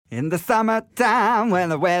In the summertime when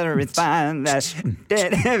the weather is fine.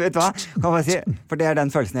 Vet du hva? Kan man si? For det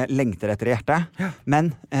den følelsen jeg lengter etter i hjertet.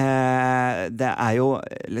 Men det jo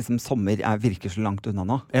liksom sommer virker så langt unna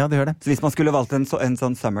nå. Ja, det gjør det. Så hvis man skulle valgt en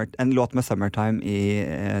sånn en låt med summertime i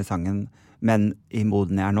sangen, men i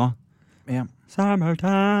moden jeg nå. Ja.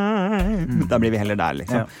 Summertime. Da blir vi heller der,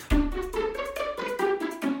 liksom. Ja.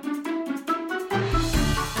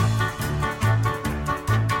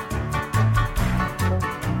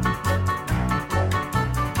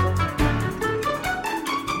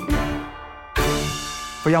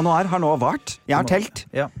 For januar har nå vart. Jeg har telt.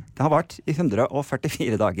 Ja. Det har vart i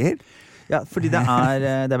 144 dager. Ja, fordi det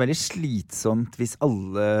er veldig slitsomt hvis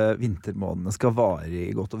alle vintermånedene skal vare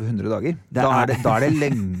i godt over 100 dager. Da er det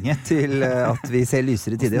lenge til at vi ser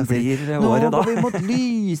lysere tider. Nå går vi mot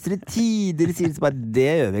lysere tider, sier det bare. Det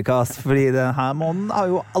gjør vi ikke, ass. Fordi denne måneden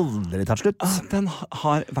har jo aldri tatt slutt. Den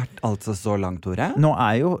har vært altså så lang, Tore. Nå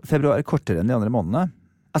jo februar kortere enn de andre månedene.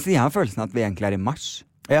 Altså, jeg har følelsen at vi egentlig i mars.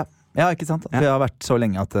 Ja, ikke sant? At vi har vært så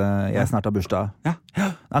lenge at jeg snart har bursdag. Ja.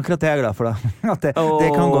 Akkurat det jeg glad for da. At det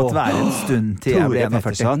kan godt være en stund til jeg blir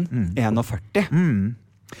 41. 41.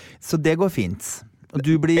 Så det går fint. Og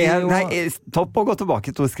du blir jo... Nei, topp å gå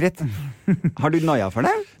tilbake 2 skritt. Har du nøya for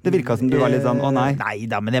det? Det virket som du var litt sånn, nei. Nei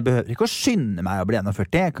da, men jeg behøver ikke å skynde meg å bli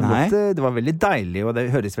 41. Det var veldig deilig, og det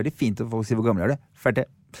høres veldig fint ut for folk å si hvor gammel du. 40.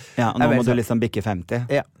 Ja, nå må du liksom bikke 50.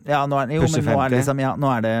 Ja, nå nå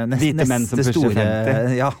er det neste store.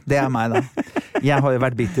 Ja, det meg da. Jeg har jo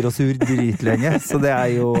vært bitter og sur dritlenge, så det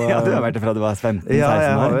jo... Ja, du har vært det fra du var 15-16 år. Ja,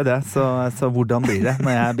 jeg har jo det, så hvordan blir det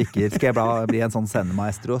når jeg bikker? Skal jeg bli en sånn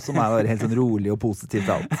sendemaestro som være helt sånn rolig og positiv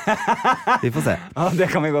til alt? Vi får se. Ja, det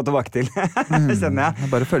kan vi gå tilbake til, kjenner jeg.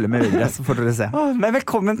 Bare følge med videre, så får dere se. Men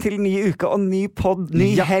velkommen til ny uke og ny podd,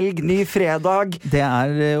 ny helg, ny fredag. Det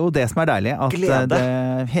jo det som deilig, at det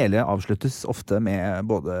hele avsluttes ofte med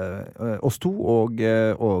både oss to, og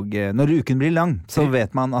når uken blir lang, så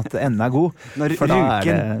vet man at enden god. Når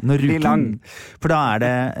uken blir lang. For da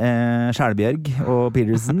det Skjælbjørg og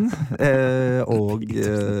Peterson og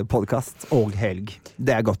podcast og helg.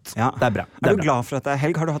 Det godt. Ja. Det bra. Du glad for at det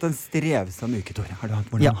helg? Har du hatt en strevsom uke, Tore?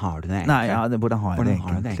 Hvordan har du det egentlig? Nei, hvordan har jeg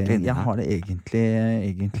det egentlig? Jeg har det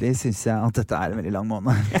egentlig synes jeg at dette en veldig lang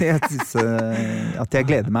måned. Jeg synes at jeg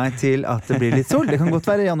gleder meg til at det blir litt sol. Det kan godt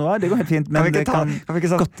være januar, det går helt fint, men det kan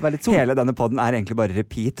godt være litt sol. Hele denne podden egentlig bare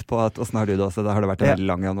repeat på at hvordan har du det også? Da har det vært en veldig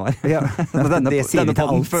lang januar. Ja. Denne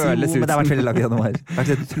podden føles ut. Men det har vært veldig lang januar. Det har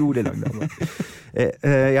vært et utrolig lang januar.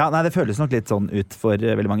 Det føles nok litt sånn ut for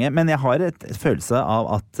veldig mange, men jeg har et følelse av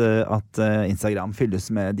at Instagram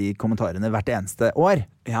fylles med de kommentarene hvert eneste år.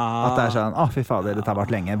 Ja. At det sånn, fy fader, dette har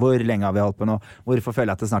vært lenge. Hvor lenge har vi holdt på nå? Hvorfor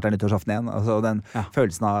føler jeg at det snart nyttårsaften igjen? Altså den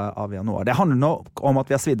følelsen av januar. Det handler nå om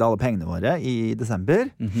at vi har svidd alle pengene våre i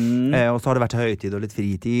desember, og så har det vært høytid og litt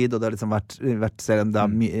fritid, og det har liksom vært selv om det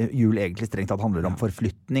jul egentlig strengt tatt handler om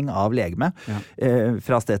forflytning av legeme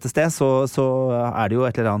fra sted til sted, så det jo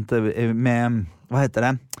et eller annet med, hva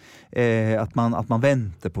heter det? At man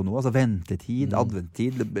venter på noe, altså ventetid,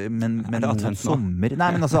 adventtid, men sommer.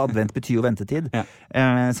 Nei, men altså advent betyr jo ventetid.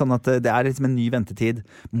 Sånn at det liksom en ny ventetid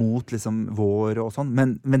mot liksom vår og sånn,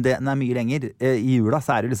 men den mye lenger. I jula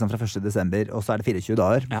så det liksom fra 1. desember, og så det 24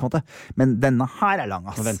 dager, på en måte. Men denne her lang,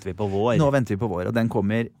 ass. Nå venter vi på vår. Og den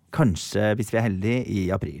kommer kanskje, hvis vi heldige, i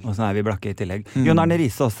april. Og så vi blakke i tillegg. Jon Arne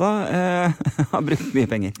Riise også har brukt mye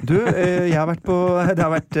penger. Du, jeg har vært på, det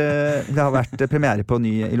har vært premiere på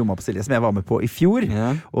ny i Lomma på Silje, som jeg var med på i fjor,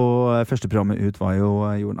 og første programmet ut var jo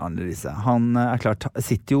Jon Arne Riise. Han klart,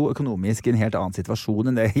 sitter jo økonomisk i en helt annen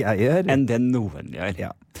situasjon enn det jeg gjør. Enn det noen gjør.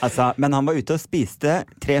 Ja. Altså, men han var ute og spiste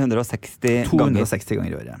 260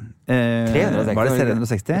 ganger i året. 360? Var det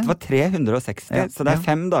 360? Det var 360, så det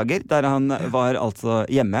 5 dager der han var altså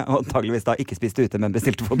hjemme, og antageligvis da ikke spiste ute, men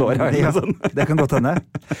bestilte Foodora. Det kan godt hende.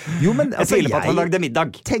 Jo, men altså,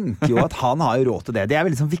 jeg tenker jo at han har jo råd til det. Det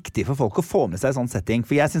veldig sånn viktig for folk å få med seg en sånn setting,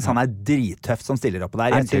 for jeg synes han drittøff som stiller opp på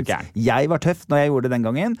der. Jeg var tøff når jeg gjorde det den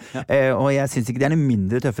gangen, og jeg synes ikke de noe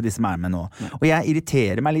mindre tøffe de som med nå. Og jeg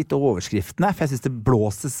irriterer meg litt over overskriftene, for jeg synes det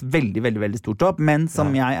blåses veldig, veldig, veldig stort opp, men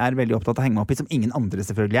som jeg veldig opptatt av å henge meg opp i, som ingen andre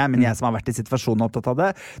selvfølgelig men jeg som har vært i situasjonen opptatt av det,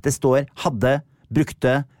 det står hadde,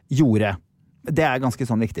 brukte, gjorde. Det ganske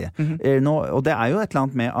sånn viktig. Nå, og det jo et eller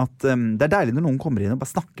annet med at det deilig når noen kommer inn og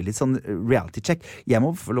bare snakker litt sånn reality check. Jeg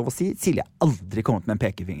må få lov å si, Silje har aldri kommet med en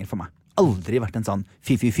pekefinger for meg. Aldri vært en sånn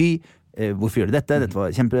fy, hvorfor gjør du dette? Dette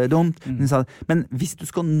var kjempedumt. Men hvis du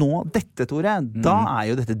skal nå dette, Tore, da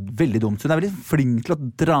jo dette veldig dumt. Så hun veldig flink til å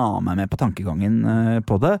dra meg med på tankegangen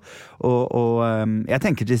på det. Og jeg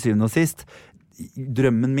tenker til syvende og sist,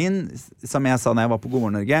 drømmen min, som jeg sa når jeg var på God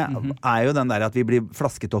morgen Norge, jo den der at vi blir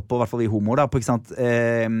flasket opp på, I hvert fall vi homoer da, på, ikke sant,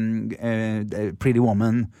 Pretty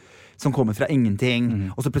Woman, som kommer fra ingenting,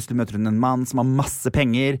 og så plutselig møter hun en mann som har masse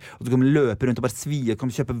penger, og så kan du løpe rundt og bare svie, du kan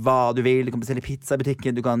kjøpe hva du vil, du kan bestille pizza I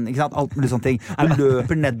butikken, du kan, ikke sant, alt mulig sånne ting. Du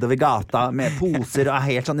løper nedover gata med poser og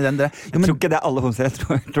helt sånn I den der. Jo, men, jeg tror ikke det alle hoser,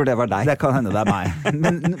 jeg tror det var deg. Det kan hende det meg.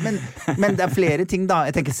 Men det flere ting da,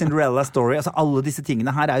 jeg tenker Cinderella Story, altså alle disse tingene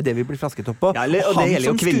her jo det vi blir flasket opp på. Ja, og det gjelder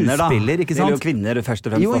jo kvinner da. Ikke sant? Det gjelder jo kvinner først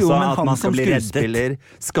og fremst også, men at man skal bli reddet.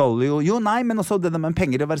 Skal jo, nei, men også det der med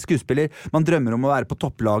penger å være skuespiller. Man drømmer om å være på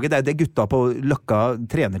topplaget, det det gutta på Løkka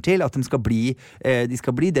trener til, at de skal bli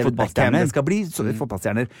David Beckham, de skal bli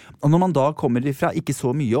fotballstjerner. Og når man da kommer fra ikke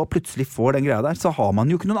så mye og plutselig får den greia der, så har man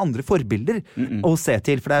jo ikke noen andre forbilder å se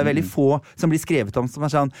til, for det veldig få som blir skrevet om som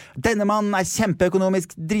sånn, denne mannen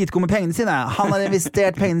kjempeøkonomisk dritgod med pengene sine, han har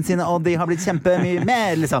investert pengene sine, og de har blitt kjempemye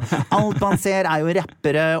mer, liksom. Alt man ser jo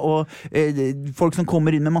rappere og folk som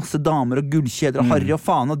kommer inn med masse damer og gullkjeder og harry og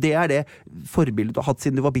faen, og det det forbildet du har hatt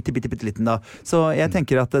siden du var bitte liten da. Så jeg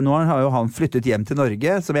tenker at nå har jo han flyttet hjem til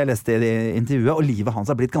Norge, som jeg leste I intervjuet, og livet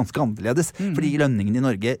hans har blitt ganske annerledes, fordi lønningen I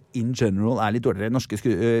Norge in general litt dårligere. Norske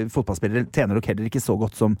fotballspillere tjener nok heller ikke så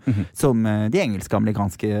godt som de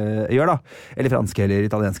engelsk-amerikanske gjør da, eller franske eller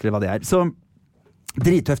italienske eller hva det Så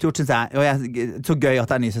drittøft gjort, synes jeg, og så gøy at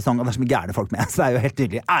det en ny sesong, og det så mye gærne folk med, så det jo helt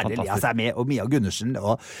tydelig. Erlend Elias med, og Mia Gundersen,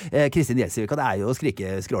 og Kristin Gjelsvik, og det jo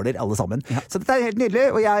skrikeskråler alle sammen. Ja. Så dette helt nydelig,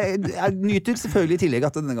 og jeg nyter selvfølgelig I tillegg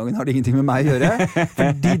at denne gangen har det ingenting med meg å gjøre,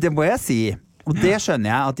 fordi det må jeg si. Og det skjønner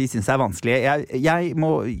jeg at de synes vanskelig.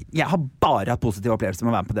 Jeg har bare hatt positive opplevelser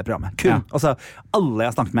med å være med på det programmet. Kun. Altså, alle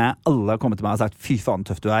jeg har snakket med, alle har kommet til meg og sagt, fy faen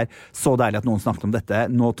tøft du så deilig at noen snakket om dette,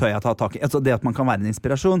 nå tør jeg ta tak I. Altså, det at man kan være en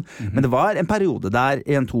inspirasjon. Men det var en periode der,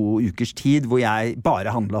 I 2 ukers tid, hvor jeg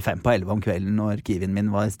bare handlet 5:11 om kvelden, når Kiwien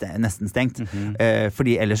min var nesten stengt.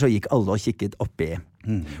 Fordi ellers så gikk alle og kikket oppi.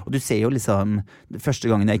 Og du ser jo liksom første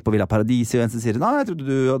gangen jeg gikk på Villa Paradis og en som sier jeg trodde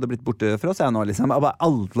du hadde blitt borte fra oss nå liksom. Og bare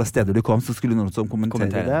alle steder du kom så skulle noen som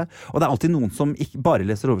kommentere det og det alltid noen som ikke bare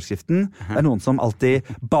leser overskriften det noen som alltid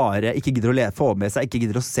bare ikke gidder å få med seg, ikke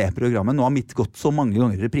gidder å se programmet nå har mitt gått så mange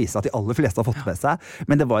ganger I reprise at de aller fleste har fått med seg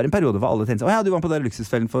men det var en periode hvor alle tenkte åja du var på den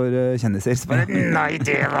luksusfellen for kjendiser så bare, nei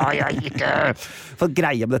det var jeg ikke for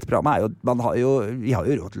greia med dette programmet jo vi har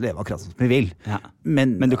jo råd til å leve akkurat som vi vil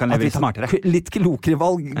men du kan leve litt smartere litt klokere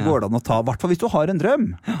valg går det an å ta, I hvert fall hvis du har en drøm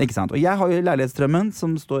ikke sant? Og jeg har jo leilighetsdrømmen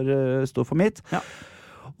som står for mitt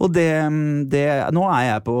og nå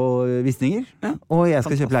jeg på visninger og jeg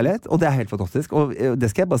skal kjøpe leilighet og det helt fantastisk og det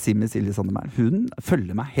skal jeg bare si med Silje Sandemær hun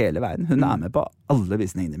følger meg hele veien hun med på alle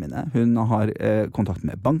visningene mine hun har kontakt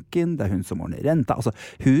med banken det hun som ordner renta altså,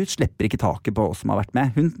 hun slipper ikke taket på oss som har vært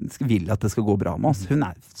med hun vil at det skal gå bra med oss hun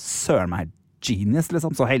søren meg helt genius,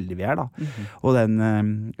 liksom, så heldig vi da. Og den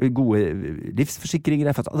gode livsforsikringer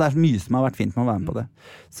det så mye som har vært fint med å være med på det.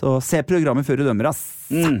 Så se programmet før du dømmer, ass.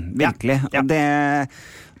 Virkelig. Ja. Og det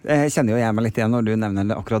kjenner jo jeg meg litt igjen når du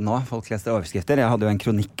nevner det akkurat nå, folk leste overskrifter. Jeg hadde jo en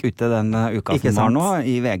kronikk ute den uka som var nå,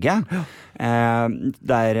 I VG.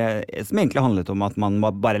 Som egentlig handlet om at man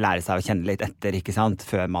må bare lære seg å kjenne litt etter, ikke sant,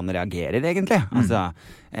 før man reagerer egentlig. Altså,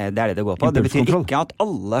 det det går på. Det betyr ikke at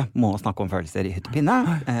alle må snakke om følelser I hyttepinne.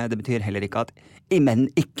 Det betyr heller ikke at menn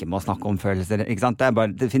ikke må snakke om følelser, ikke sant?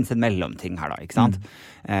 Det finnes en mellomting her da, ikke sant?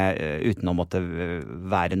 Uten å måtte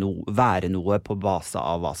være noe på base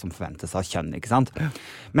av hva som forventes av kjønn, ikke sant?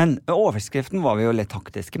 Men overskriften var vi jo litt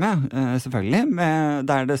taktiske med, selvfølgelig,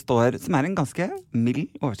 der det står, som en ganske mild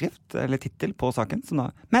overskrift, eller titel på saken, som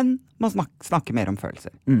da, men man snakker mer om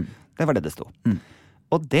følelser. Det var det sto.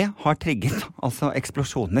 Og det har trigget altså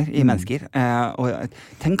eksplosjoner I mennesker. Og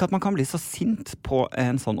tenk at man kan bli så sint på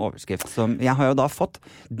en sånn overskrift. Som jeg har jo da fått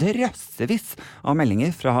drøssevis av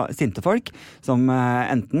meldinger fra sinte folk, som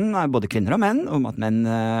enten både kvinner og menn, om at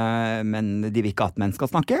menn de vil ikke at menn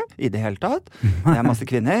skal snakke, I det hele tatt. Det masse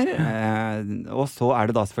kvinner. Og så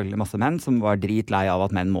det da selvfølgelig masse menn som var dritlei av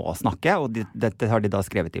at menn må snakke, og dette har de da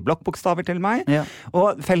skrevet I blokkbokstaver til meg. Ja.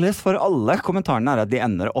 Og felles for alle kommentarene at de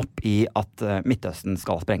ender opp I at Midtøsten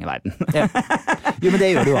skal sprenge verden. Ja. Jo, men det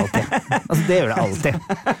gjør det jo alltid. Altså, det gjør det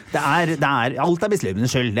alltid. Alt muslimenes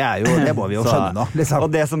skyld. Det må vi jo skjønne nå. Liksom. Og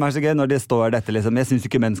det som så gøy når det står dette, liksom, jeg synes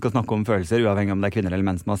ikke menn skal snakke om følelser, uavhengig om det kvinner eller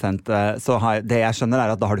menn som har sendt, så det jeg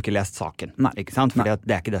skjønner at da har du ikke lest saken. Nei. Ikke sant? Fordi at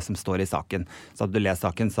det ikke det som står I saken. Så hadde du lest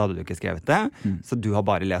saken, så hadde du ikke skrevet det. Så du har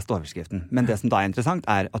bare lest overskriften. Men det som da interessant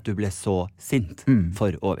at du ble så sint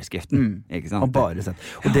for overskriften. Ikke sant? Og bare sett.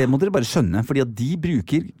 Og det må dere bare skjønne, fordi at de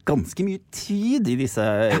bruker ganske mye tid I disse disse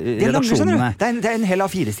det redaksjonene. Det er en hel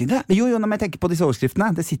A4-side. Jo, når jeg tenker på disse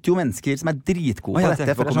overskriftene, det sitter jo mennesker som er dritgode på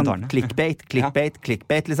dette, for det er sånn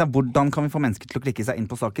clickbait, liksom, hvordan kan vi få mennesker til å klikke seg inn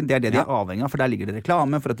på saken? Det er det de er avhengig av, for der ligger det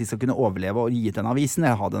reklame, for at de skal kunne overleve og gi ut den avisen,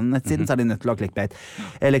 eller ha den nettsiden, så er de nødt til å ha clickbait,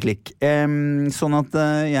 eller klikk. Sånn at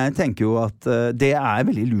jeg tenker jo at det er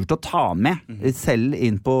veldig lurt å ta med, selv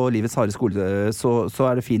inn på livets harde skole, så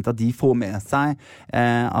er det fint at de får med seg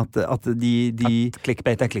at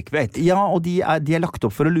clickbait er clickbait. Ja, og de er lagt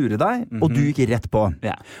opp for å lure deg, og du gikk rett på.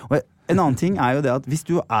 Og en annen ting er jo det at hvis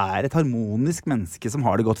du er et harmonisk menneske som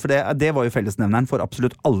har det godt, for det var jo fellesnevneren for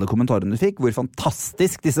absolutt alle kommentarene du fikk, hvor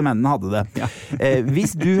fantastisk disse mennene hadde det.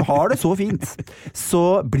 Hvis du har det så fint, så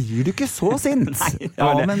blir du ikke så sint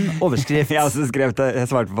av en overskrift. Jeg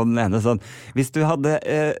svarte på den ene sånn, hvis du hadde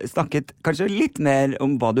snakket kanskje litt mer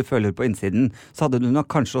om hva du føler på innsiden, så hadde du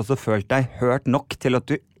nok kanskje også følt deg hørt nok til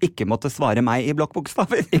at du ikke måtte svare meg i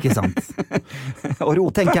blokkbokstaver. Ikke sant? Og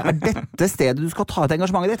rope. Tenker jeg, dette stedet du skal ta ut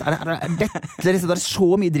engasjementet ditt? Det er så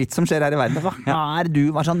mye dritt som skjer her i verden. Hva er du?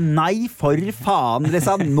 Var sånn, nei, for faen,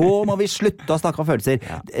 liksom. Nå må vi slutte å snakke om følelser.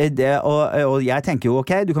 Og jeg tenker jo,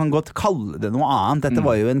 ok, du kan godt kalle det noe annet. Dette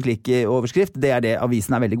var jo en klikkoverskrift. Det er det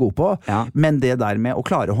avisen er veldig god på. Men det der med å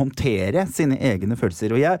klare å håndtere sine egne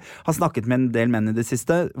følelser. Og jeg har snakket med en del menn i det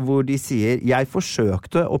siste, hvor de sier, jeg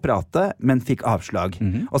forsøkte å prate, men fikk avslag.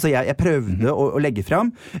 Altså jeg prøvde å legge frem,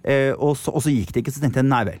 og så gikk det ikke, så tenkte jeg,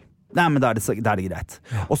 nei vel. Nei, men da er det greit.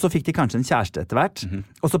 Og så fikk de kanskje en kjæreste etter hvert,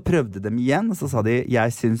 og så prøvde de igjen, og så sa de,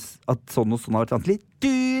 jeg synes at sånn og sånn har vært vanskelig. Du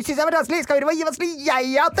synes jeg har vært vanskelig, skal vi gi vanskelig?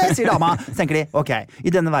 Jeg at det, sier dama. Så tenker de, ok,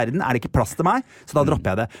 i denne verden er det ikke plass til meg, så da dropper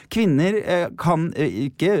jeg det. Kvinner er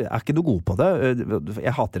ikke noe god på det.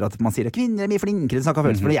 Jeg hater at man sier at kvinner er mye flinkere til å snakke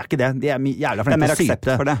følelser, for de er ikke det. De er jævla flinke til å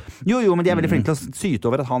syte. For det. Jo, men de er veldig flinke til å syte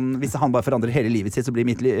over at hvis han bare forandrer hele livet sitt, så blir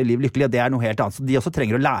mitt liv lykkelig, og det er noe helt annet. Så de også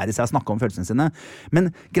trenger å lære seg å snakke om følelsene sine. Men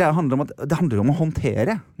greia handler om at det handler om å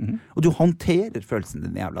håndtere. Og du håndterer følelsene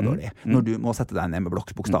dine jævla dårlig. Når du må sette deg ned med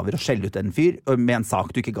blokkbokstaver og skjelle ut en fyr med en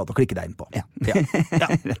sak du ikke gadd å klikke deg inn på.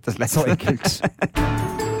 Rett og slett. Så enkelt.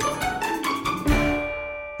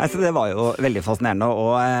 Altså, det var jo veldig fascinerende,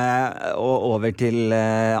 og over til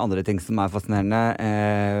andre ting som er fascinerende.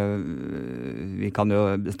 Vi kan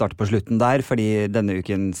jo starte på slutten der, fordi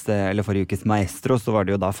forrige ukes maestro, så var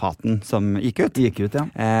det jo da Faten som gikk ut.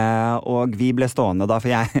 Og vi ble stående da, for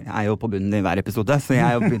jeg er jo på bunnen i hver episode, så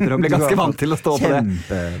jeg begynner å bli ganske vant til å stå på det.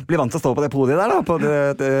 Bli vant til å stå på det podiet der da, på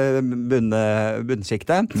det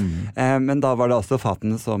bunnskiktet. Men da var det også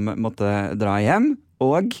Faten som måtte dra hjem,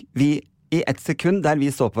 og vi i et sekund der vi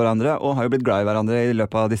så på hverandre og har jo blitt glad i hverandre i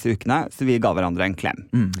løpet av disse ukene, så vi ga hverandre en klem.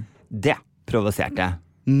 Det provoserte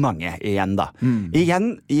mange igjen da.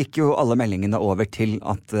 Igjen gikk jo alle meldingene over til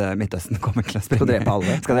at Midtøsten kommer til å sprenge.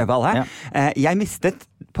 Skal drepe alle. Jeg mistet,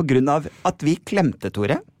 på grunn av at vi klemte,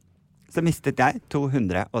 Tore, så mistet jeg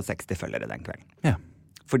 260 følgere den kvelden.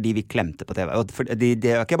 Fordi vi klemte på TV. Og det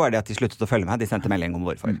er ikke bare det at de sluttet å følge meg, de sendte melding om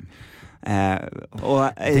hvorfor.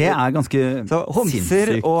 Det er ganske så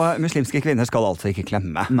homser og muslimske kvinner skal altså ikke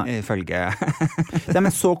klemme, ifølge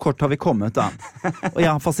men så kort har vi kommet da. Og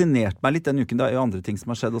jeg har fascinert meg litt den uken. Det er jo andre ting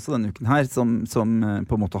som har skjedd også denne uken her, som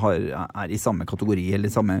på en måte er i samme kategori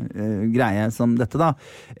eller samme greie som dette da.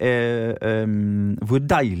 Hvor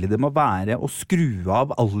deilig det må være å skru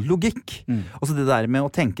av all logikk. Og så det der med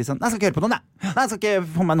å tenke sånn, nei, jeg skal ikke høre på noen, nei, jeg skal ikke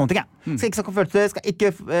få meg noen ting, jeg skal ikke snakke om følelser, jeg skal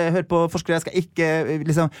ikke høre på forskere, jeg skal ikke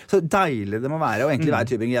liksom, så deilig det må være, og egentlig være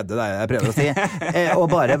Tybring-Gjedde, det er jeg prøver å si, og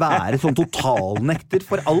bare være sånn totalnekter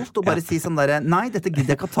for alt, og bare si sånn der, nei, dette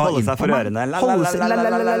gidder jeg ikke å ta inn på meg.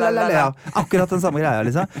 Akkurat den samme greia,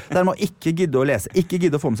 liksom. Der må ikke gidde å lese, ikke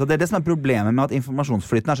gidde å få med seg. Det er det som er problemet med at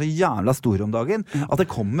informasjonsflyten er så jævla stor om dagen, at det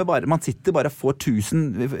kommer bare, man sitter bare og får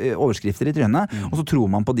 1000 overskrifter i trynet, og så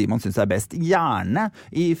tror man på de man synes er best. Gjerne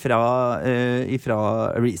ifra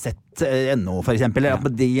Reset NO for eksempel, at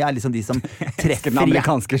de er liksom de som treffer den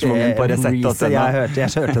amerikanske svungen på Reset. Jeg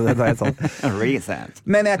hørte det da jeg sånn.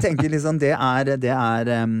 Men jeg tenker liksom det er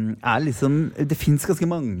liksom, det finnes ganske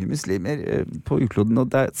mange muslimer på ukloden, og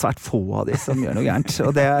det er svært få av de som gjør noe gærent,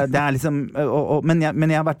 og det er liksom men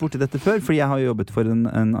jeg har vært borti dette før, fordi jeg har jobbet for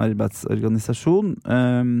en arbeidsorganisasjon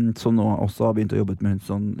som nå også har begynt å jobbe med hun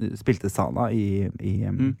som spilte Sana i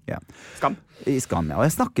Skam. I Skam, ja. Og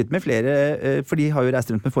jeg snakket med flere, for de har jo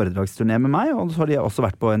reist rundt med foredragsturné med meg, og så har de også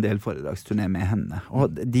vært på en del foredragsturné med henne.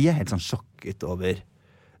 Og de er helt sånn sjokket over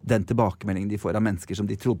den tilbakemeldingen de får av mennesker som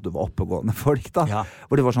de trodde var oppegående folk da. Ja.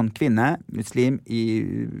 Hvor det var sånn kvinne, muslim i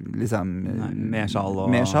liksom med sjal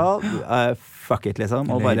fuck it liksom,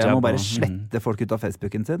 og må bare slette folk ut av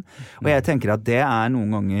Facebooken sin. Og jeg tenker at det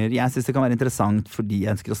noen ganger, jeg synes det kan være interessant fordi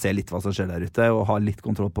jeg ønsker å se litt hva som skjer der ute, og ha litt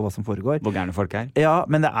kontroll på hva som foregår. Hvor gærne folk Ja,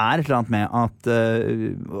 men det et eller annet med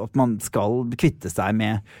at man skal kvitte seg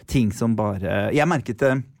med ting som bare, jeg merket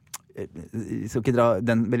det, jeg skal ikke dra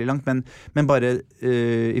den veldig langt, men bare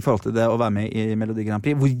i forhold til det å være med i Melodi Grand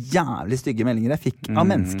Prix, hvor jævlig stygge meldinger jeg fikk av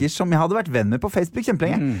mennesker som jeg hadde vært venn med på Facebook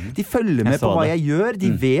kjempelenge. De følger med på hva jeg gjør,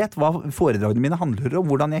 de vet hva foredragene mine handler om,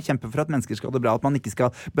 hvordan jeg kjemper for at mennesker skal ha det bra, at man ikke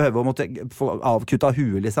skal behøve å måtte få avkutta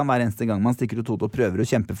huet liksom, hver eneste gang man stikker ut hodet og prøver å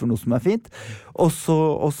kjempe for noe som fint. Og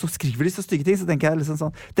så skriver de så stygge ting, så tenker jeg liksom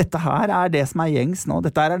sånn, dette her det som gjengs nå,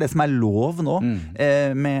 dette her det som lov nå,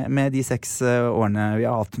 med de 6 årene vi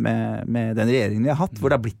har hatt med den regjeringen vi har hatt,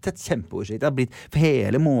 hvor det har blitt et kjempeordskift. Det har blitt for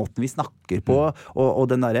hele måten vi snakker på, og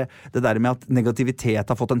det der med at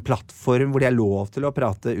negativitet har fått en plattform hvor de har lov til å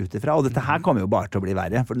prate utifra, og dette her kommer jo bare til å bli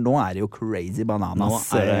verre, for nå det jo crazy bananas.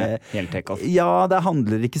 Nå det helt take-off. Ja, det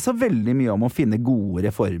handler ikke så veldig mye om å finne gode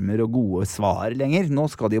reformer og gode svar lenger. Nå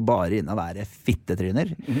skal de jo bare inn og være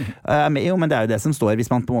fittetryner. Jo, men det jo det som står,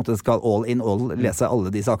 hvis man på en måte skal all in all lese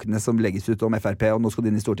alle de sakene som legges ut om FRP, og nå skal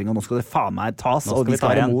de inn i Stortinget, og nå skal det faen meg tas, og vi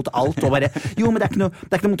skal være imot alt, og bare, jo, men det ikke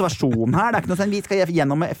noe motivasjon her, det ikke noe sånn, vi skal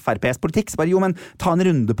gjennom med FRPs politikk, så bare, jo, men ta en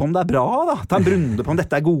runde på om det bra da, ta en runde på om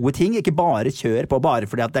dette gode ting, ikke bare kjør på, bare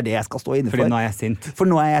fordi at det det jeg skal stå innenfor. Fordi nå jeg sint.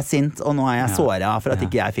 For nå jeg sint, og nå jeg såret for at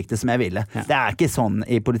ikke jeg fikk det som jeg ville. Det ikke sånn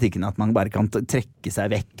i politikken at man bare kan trekke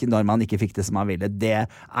seg vekk når man ikke fikk det som man ville. Det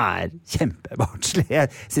kjempebarnslig.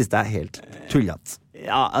 Jeg synes det helt tullete.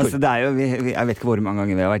 Ja, altså det jo, jeg vet ikke hvor mange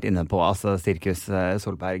ganger vi har vært inne på Sirkus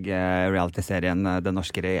Solberg, reality-serien Den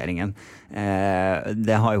norske regjeringen.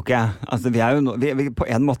 Det har jo ikke, altså på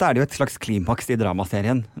en måte det jo et slags klimaks i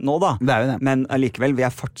dramaserien nå da. Det jo det. Men allikevel, vi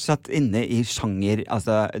fortsatt inne i sjanger,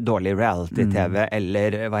 altså dårlig reality-tv,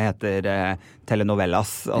 eller hva heter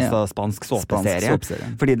telenovelas, altså spansk såpeserie.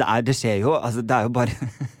 Fordi det skjer jo, altså det jo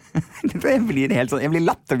bare... jeg blir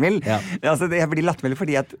lattermild. Altså, jeg blir lattermild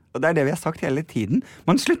fordi at, og det det vi har sagt hele tiden,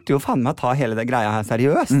 man slutter jo faen med å ta hele det greia her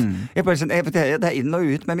seriøst. Det inn og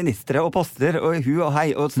ut med ministre og poster og hu og hei,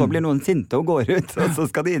 og så blir noen sinte og går ut, og så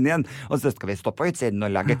skal de inn igjen, og så skal vi stoppe på utsiden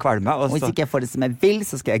og lage kvalme, og hvis ikke jeg får det som jeg vil,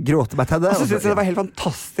 så skal jeg gråte meg til det. Og så synes jeg det var helt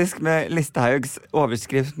fantastisk med Listhaugs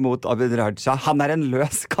overskrift mot Abid Raja, han en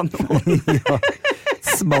løs kanon.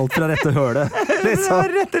 Smalt fra rette hølet. Det var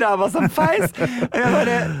rett ræva som feis. Jeg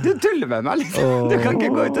bare, du tuller med meg liksom. Du kan ikke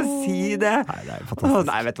gå ut og si det. Nei, det fantastisk.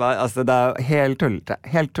 Nei, vet du hva, altså det helt tullete.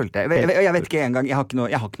 Helt tullete. Jeg vet ikke engang, jeg har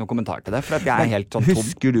ikke noe kommentar til det, for at jeg helt sånn tom.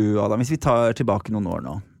 Husker du, Adam, hvis vi tar tilbake noen år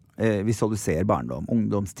nå, visualiserer barndom,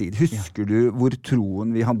 ungdomstid. Husker du hvor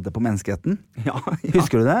troen vi hadde på menneskeheten? Ja.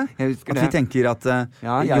 Husker du det? Jeg husker det. At vi tenker at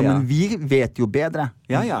jo, men vi vet jo bedre.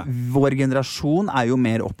 Vår generasjon jo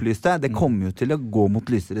mer opplyste. Det kommer jo til å gå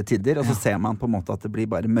mot lysere tider, og så ser man på en måte at det blir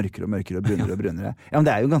bare mørkere og mørkere og brunere og brunere. Ja, men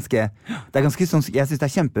det jo ganske, sånn, jeg synes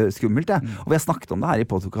det kjempeskummelt, og vi har snakket om det her i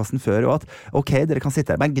podcasten før, og at, ok, dere kan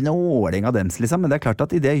sitte her med en gnåling av dems, liksom, men det klart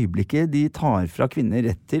at i det øyeblikket de tar fra kvinner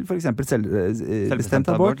rett til, for eksempel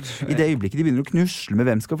selvbestemt abort, i det øyeblikket de begynner å knusle med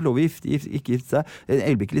hvem skal få lov å ikke gifte seg,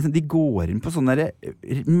 i øyeblikket liksom, de går inn på sånne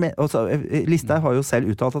Listhaug har jo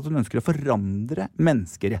selv uttalt at hun ønsker å forandre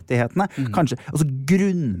menneskerettighetene, kanskje, altså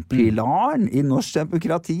grunnpilaren i norsk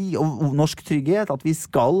demokrati og norsk trygghet, at vi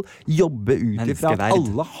skal jobbe ut ifra at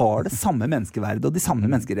alle har det samme menneskeverdet og de samme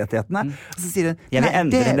menneskerettighetene, og så sier hun, nei,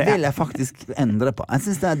 det vil jeg faktisk endre på, jeg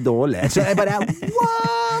synes det dårlig, så jeg bare,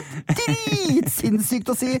 what? Dritsinnssykt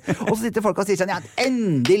å si, og så sitter folk og sier sånn, ja,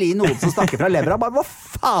 endelig noen som snakker fra levera, bare hva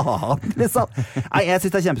faen liksom. Nei, jeg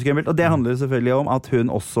synes det kjempeskummelt, og det handler selvfølgelig om at hun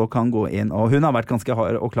også kan gå inn, og hun har vært ganske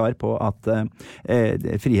hard og klar på at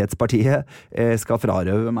Frihetspartiet skal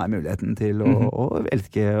frarøve meg muligheten til å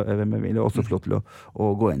elske hvem jeg vil, og også få lov til å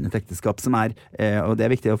gå inn i et ekteskap som og det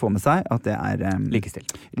viktig å få med seg, at det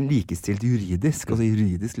likestilt juridisk, altså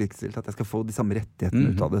juridisk likestilt, at jeg skal få de samme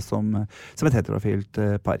rettighetene ut av det som et heterofilt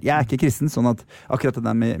par. Jeg ikke kristen, sånn at akkurat det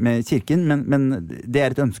der med kirken, men det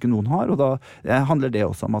et ønske noen har, og da handler det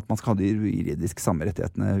også om at man skal ha de juridisk samme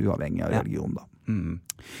rettighetene uavhengig av religion da.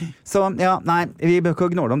 Så, ja, nei, vi bør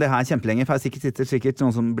ikke gnåle om det her kjempelenge, for det sikkert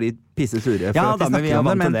noen som blir pissesure. Ja, da, men vi er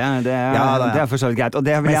vant til det. Det er for så vidt greit. Og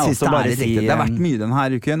det vil jeg også bare si. Det har vært mye denne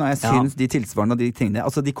uken, og jeg synes de tilsvarende og de tingene,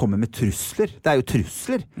 altså de kommer med trusler. Det er jo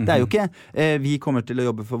trusler. Det er jo ikke, vi kommer til å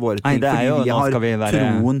jobbe for våre ting, fordi vi har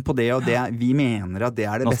troen på det, og det, vi mener at det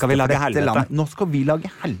er det beste for dette landet. Nå skal vi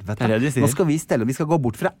lage helvete. Nå skal vi stelle, vi skal gå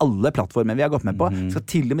bort fra alle plattformer vi har gått med på. Skal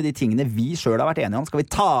til og med de tingene vi selv har vært enige om, skal vi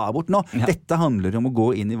ta bort nå. Dette handler om å gå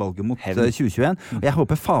inn i valget mot 2021. Og jeg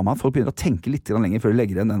håper faen meg at folk begynner å tenke litt lenger før de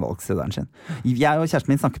legger igjen den valgsedelen sin. Jeg og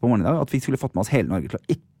kjæresten min snakket på morgenen i dag at vi skulle fått med oss hele Norge til å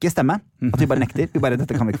ikke stemme. At vi bare nekter.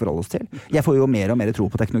 Dette kan vi ikke forholde oss til. Jeg får jo mer og mer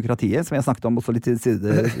tro på teknokratiet, som jeg snakket om også litt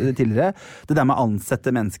tidligere. Det der med å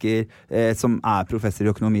ansette mennesker som er professor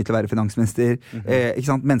i økonomi til å være finansminister. Ikke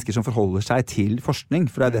sant? Mennesker som forholder seg til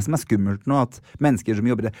forskning. For det er det som er skummelt nå, at mennesker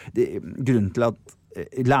som jobber grunnen til at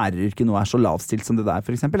læreryrket nå er så lavstilt som det der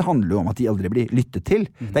for eksempel, handler jo om at de aldri blir lyttet til.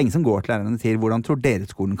 Det er ingen som går til lærerne til hvordan tror dere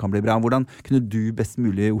skolen kan bli bra, hvordan kunne du best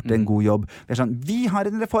mulig gjort en god jobb. Vi er sånn, vi har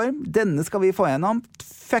en reform, denne skal vi få gjennom,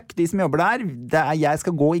 fuck de som jobber der, jeg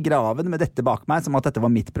skal gå i graven med dette bak meg som at dette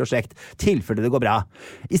var mitt prosjekt, tilfelle det går bra,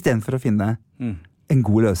 i stedet for å finne en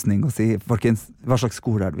god løsning og si, folkens, hva slags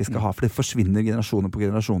skole er det vi skal ha? For det forsvinner generasjoner på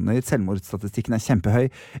generasjoner. Selvmordsstatistikken er kjempehøy.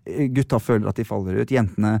 Gutta føler at de faller ut.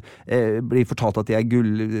 Jentene blir fortalt at de er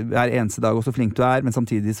gull hver eneste dag, og så flink du er, men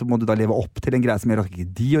samtidig så må du da leve opp til en greie som gjør at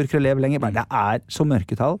ikke de orker å leve lenger. Det er så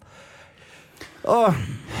mørketall.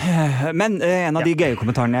 Men en av de gøye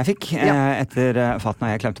kommentarene jeg fikk etter faten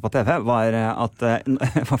jeg klemte på TV, var at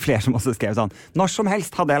det var flere som også skrev sånn: når som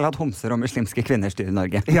helst hadde jeg latt homser og muslimske kvinner styre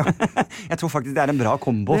Norge. Jeg tror faktisk det er en bra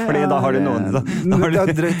kombo, fordi da har du noen da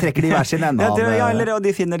trekker de hver sin ende av og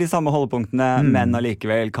de finner de samme holdepunktene, men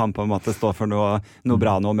allikevel kan på en måte stå for noe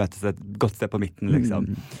bra, noe møtes et godt sted på midten, liksom.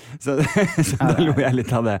 Så da lo jeg litt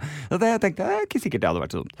av det. Så det tenkte jeg ikke sikkert det hadde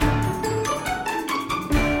vært så dumt.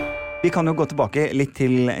 Vi kan jo gå tilbake litt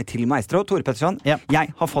til Maestro. Tore Petterson, jeg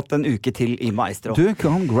har fått en uke til i Maestro. Du,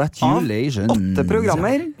 congratulations. Av 8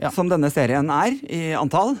 programmer, som denne serien er i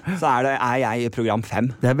antall, så er jeg i program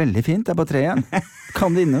 5. Det er veldig fint, det er på 3 igjen.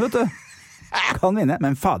 Kan vinne, vet du. Kan vinne,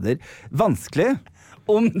 men fader, vanskelig.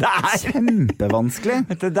 Om det er kjempevanskelig.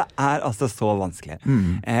 Det er altså så vanskelig.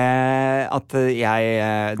 At jeg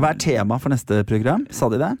Hva er tema for neste program? Sa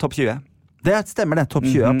de det? Topp 20. Det stemmer det, topp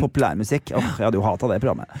 20 av populærmusikk. Jeg hadde jo hatet det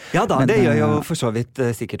programmet. Ja da, det gjør jo for så vidt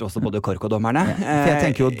sikkert også både KORK og dommerne. For jeg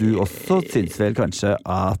tenker jo at du også synes vel kanskje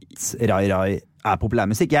at Rai Rai er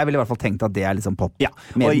populærmusikk. Jeg ville i hvert fall tenkt at det er liksom pop. Ja,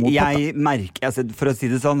 og jeg merker, altså, for å si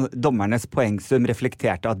det sånn, dommernes poengsum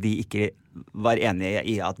reflekterte at de ikke var enige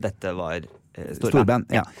i at dette var storband.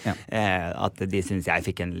 At de synes jeg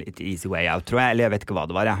fikk en litt easy way out, tror jeg, eller jeg vet ikke hva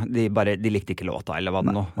det var. De likte ikke låta, eller hva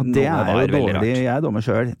det nå. Og det er jo dårlig, jeg er dommer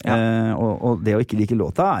selv, og det å ikke like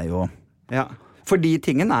låta er jo fordi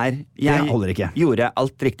tingen er, jeg gjorde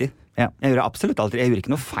alt riktig. Jeg gjorde absolutt alt. Jeg gjorde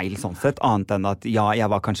ikke noe feil sånn sett, annet enn at jeg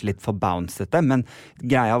var kanskje litt for bouncete, men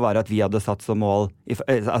greia var at vi hadde satt som mål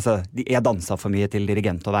jeg danset for mye til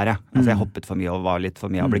dirigent å være. Jeg hoppet for mye og var litt for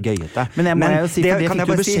mye og ble gøyete. Men jeg må jo si, for det fikk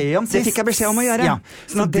du beskjed om sist. Det fikk jeg beskjed om å gjøre.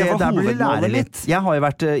 Sånn at det var hovedmålet mitt. Jeg har jo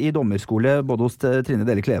vært i dommerskole både hos Trine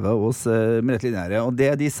Delle Kleve og hos Merete Linjære, og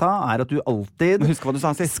det de sa er at du alltid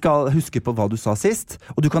skal huske på hva du sa sist,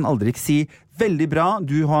 og du kan aldri ikke si veldig bra,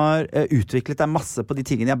 du har utviklet deg masse på de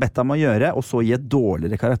tingene jeg har bedt deg om å gjøre, og så gi et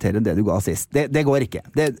dårligere karakter enn det du ga sist. Det går ikke.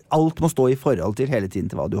 Alt må stå i forhold til hele tiden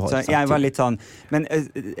til hva du har sagt. Så jeg var litt sånn, men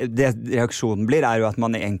det reaksjonen blir er jo at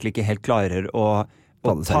man egentlig ikke helt klarer å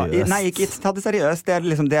ta det seriøst. Nei, ikke ta det seriøst.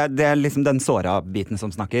 Det er liksom den såra biten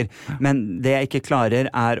som snakker. Men det jeg ikke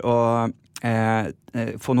klarer er å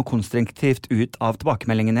få noe konstruktivt ut av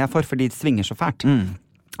tilbakemeldingene jeg får, for de svinger så fælt.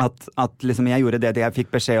 At liksom jeg gjorde det jeg fikk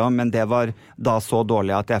beskjed om, men det var da så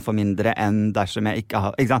dårlig at jeg får mindre enn dersom jeg ikke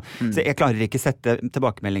har, ikke sant? Så jeg klarer ikke sette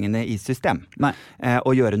tilbakemeldingene i system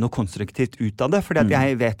og gjøre noe konstruktivt ut av det, fordi at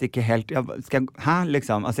jeg vet ikke helt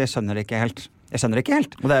liksom, altså jeg skjønner det ikke helt.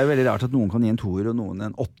 Og det er jo veldig rart at noen kan gi en 2er og noen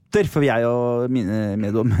en 8er, for jeg og mine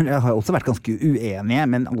meddommer har også vært ganske uenige,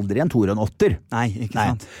 men aldri en 2er og en 8er. Nei, ikke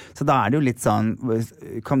sant. Så da er det jo litt sånn,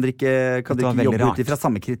 kan dere ikke jobbe ut fra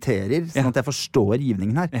samme kriterier, sånn at jeg forstår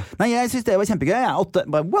givningen her? Nei, jeg synes det var kjempegøy, jeg er 8.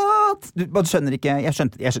 Bare, what? Du skjønner ikke, jeg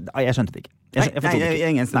skjønte det ikke.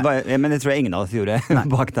 Men det tror jeg ingen av oss gjorde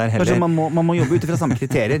bak der heller. Man må jobbe ut fra samme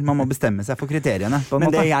kriterier, man må bestemme seg for kriteriene. Men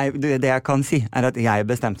det jeg kan si er at jeg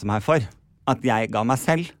bestemte meg for at jeg ga meg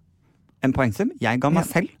selv en poengsum. Jeg ga meg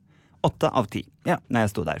selv 8 av 10 når jeg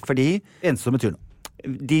stod der. Fordi ensomme tur nå.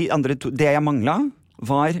 Det jeg manglet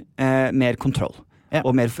var mer kontroll.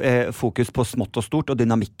 og mer fokus på smått og stort, og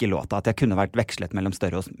dynamikk i låta, at jeg kunne vært vekslet mellom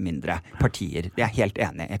større og mindre partier. Jeg er helt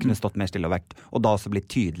enig. Jeg kunne stått mer stille og da også blitt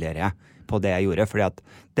tydeligere på det jeg gjorde, fordi at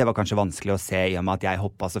det var kanskje vanskelig å se i og med at jeg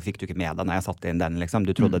hoppet, så fikk du ikke med deg når jeg satte inn den, liksom.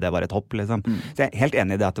 Du trodde det var et hopp, liksom. Så jeg er helt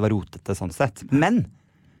enig i det at det var rotete sånn sett. Men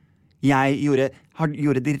jeg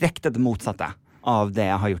gjorde direkte det motsatte av det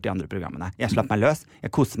jeg har gjort i andre programmene. Jeg slapp meg løs, jeg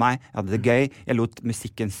koste meg, jeg hadde det gøy, jeg lot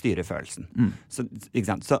musikken styre følelsen. Så, ikke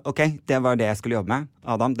sant? Så ok, det var det jeg skulle jobbe med.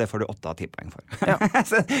 Adam, det får du 8 av 10 poeng for. Ja.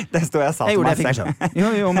 Så det stod jeg sa til meg selv.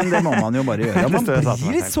 Jo, men det må man jo bare gjøre. Man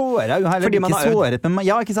blir litt såret. Fordi man har såret, men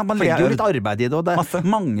ja, ikke sant? Man legger jo litt arbeid i det, og det er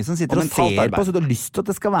mange som sitter og ser på, så du har lyst til at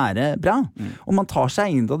det skal være bra. Og man tar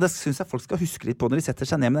seg inn, og det synes jeg folk skal huske litt på når de setter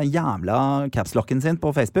seg ned med den jævla capslocken sin på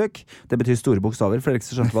Facebook. Det betyr store bokstaver, for dere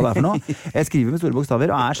ikke skjønte hva det er for noe. Jeg skriver med store bokstaver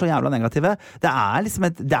og er så jævla negative. Det er liksom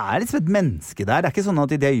et menneske der. Det er ikke sånn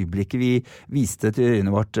at i det øyeblikket vi viste trynet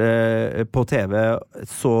vårt på TV,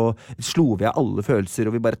 så slo vi av alle følelser,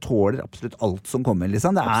 og vi bare tåler absolutt alt som kommer,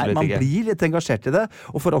 liksom. Man blir litt engasjert i det,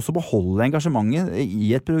 og for også å beholde engasjementet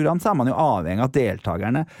i et program, så er man jo avhengig av at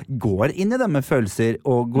deltakerne går inn i det med følelser,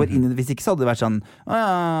 og går inn i det. Hvis ikke så hadde det vært sånn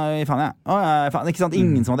faen, ikke sant?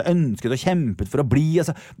 Ingen som hadde ønsket og kjempet for å bli,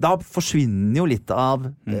 altså, da forsvinner jo litt av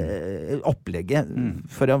opplegget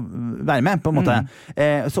for å være med, på en måte.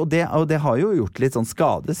 Så det har jo gjort litt sånn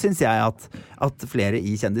skade, synes jeg, at flere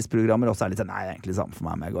i kjendisprogrammer også er litt sånn, nei, det er egentlig samme for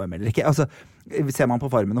meg om jeg går med eller ikke. Altså, ser man på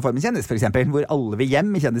Farmen og Farmen kjendis, for eksempel, hvor alle vil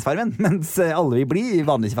hjem i kjendisfarmen, mens alle vil bli i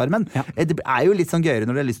vanlig farmen. Det er jo litt sånn gøyere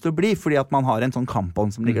når det er lyst til å bli, fordi at man har en sånn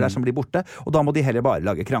kampånd som ligger der, som blir borte, og da må de heller bare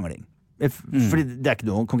lage krangling. Fordi det er ikke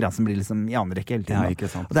noe, konkurransen blir liksom i andre rekke hele tiden. Ja, ikke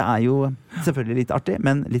sant. Og det er jo selvfølgelig litt artig,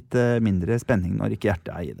 men litt mindre spenning når ikke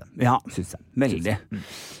hjertet er i det. Ja, synes jeg. Veldig.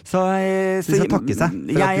 Så de skal takke seg.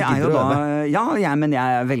 Jeg er jo da, men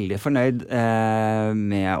jeg er veldig fornøyd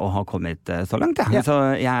med å ha kommet så langt. Ja. Så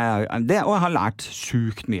og jeg har lært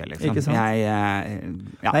sjukt mye, liksom. Ikke sant?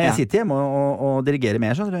 Jeg sitter hjemme og dirigerer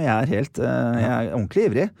mer, skjønner du. Jeg er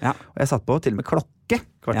ordentlig ivrig. Ja. Og jeg satt på til og med klokke.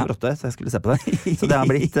 7:45, så jeg skulle se på det. Så det har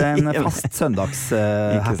blitt en fast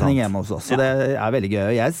søndags-happening hjemme hos oss. Så det er veldig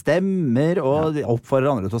gøy. Jeg stemmer og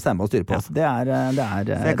oppfordrer andre til å stemme og styre på. Så det er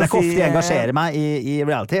ikke ofte jeg engasjerer meg i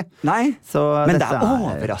reality. Nei, men det er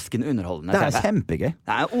overraskende underholdende. Det er kjempegøy.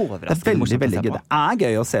 Det er overraskende morsomt å se på. Det er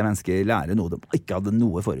gøy å se mennesker lære noe de ikke hadde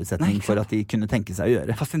noe forutsetning for at de kunne tenke seg å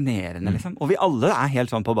gjøre. Fascinerende, liksom. Og vi alle er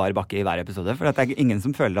helt sånn på bar bakke i hver episode, for det er ingen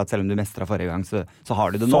som føler at selv om du mestret forrige gang, så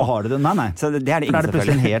har du det nå. Så har du det, nei. Så det er det ingen som føler.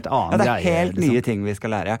 En helt annen greie. Det er helt nye ting vi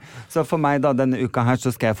skal lære. Så for meg da, denne uka her,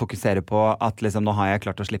 så skal jeg fokusere på at liksom, nå har jeg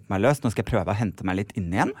klart å slippe meg løs. Nå skal jeg prøve å hente meg litt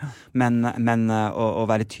inn igjen. Men å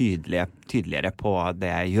være tydeligere på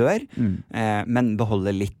det jeg gjør. Men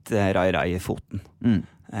beholde litt rai i foten.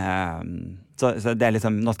 Så det er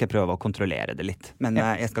liksom, nå skal jeg prøve å kontrollere det litt. Men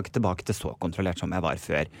jeg skal ikke tilbake til så kontrollert som jeg var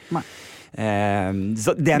før. Nei.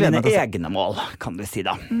 Så det er mine egne mål, kan du si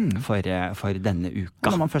da, for denne uka.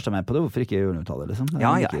 Når man først er med på det, hvorfor ikke gjøre noe ut av det, liksom? Det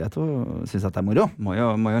er ikke greit å synes at det er moro. Må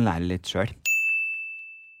jo lære litt selv.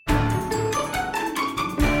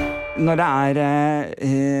 Når det er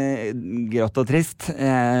grått og trist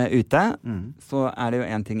ute, så er det jo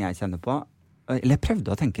en ting jeg kjenner på. Eller jeg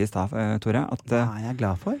prøvde å tenke i sted, Tore, at hva er jeg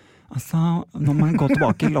glad for? Altså, nå må jeg gå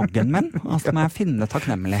tilbake i loggen min, og så må jeg finne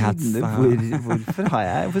takknemlighet.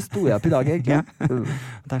 Hvorfor sto jeg opp i dag, egentlig?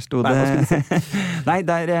 Der sto det... Nei,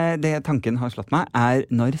 det tanken har slått meg, er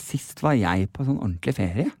når sist var jeg på sånn ordentlig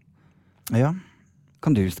ferie? Ja.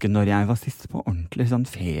 Kan du huske når jeg var sist på ordentlig sånn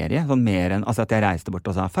ferie? Sånn mer enn, altså at jeg reiste bort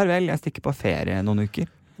og sa, farvel, jeg stikker på ferie noen uker.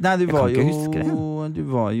 Nei, du var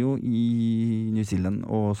jo i New Zealand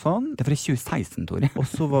og sånn. Det var i 2016, Tore. Og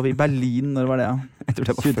så var vi i Berlin, når var det? Jeg tror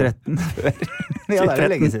det var 2013. Ja, det er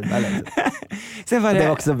lenge siden. Det var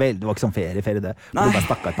ikke sånn ferie, det. Du bare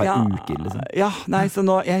stakk et par uker, liksom. Ja, nei, så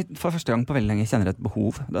nå, jeg for første gang på veldig lenge kjenner et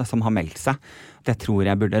behov som har meldt seg. Jeg tror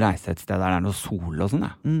jeg burde reise et sted der det er noe sol og sånn,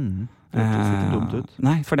 Det hørtes ikke dumt ut.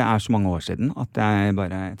 Nei, for det er så mange år siden at jeg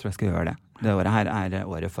tror jeg skal gjøre det. Det året her er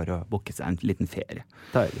året for å booke seg en liten ferie.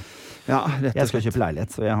 Deilig. Ja, jeg skal kjøpe leilighet,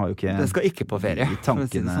 så jeg har jo ikke... Det skal ikke på ferie.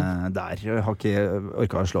 Tankene der. Jeg har ikke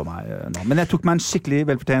orket å slå meg nå. Men jeg tok meg en skikkelig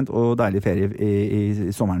velfortjent og deilig ferie i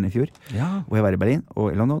sommeren i fjor. Ja. Og jeg var i Berlin, og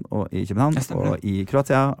i London, og i København, og i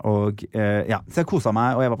Kroatia, og så jeg koset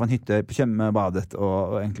meg, og jeg var på en hytte på Tjøme, badet,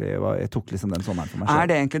 og egentlig jeg tok liksom den sommeren for meg selv. Er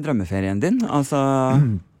det egentlig drømmeferien din? Altså...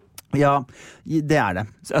 Ja, det er det.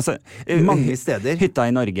 Altså, mange steder. Hytta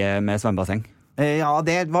i Norge med svømmebasseng? Ja,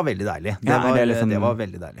 det var veldig deilig. Det var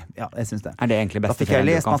veldig deilig. Ja, jeg synes det. Er det egentlig beste ferien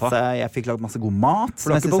du kan få? Jeg fikk lagt masse god mat. For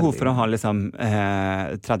du har ikke behov for å ha liksom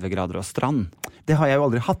 30 grader og strand? Det har jeg jo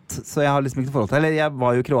aldri hatt, så jeg har liksom ikke forhold til. Eller jeg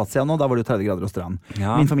var jo i Kroatia nå, da var det jo 30 grader og strand.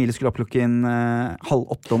 Min familie skulle opp klokken 7:30 om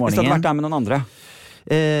morgenen. Hvis du hadde vært der med noen andre?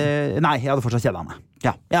 Nei, jeg hadde fortsatt kjedet meg.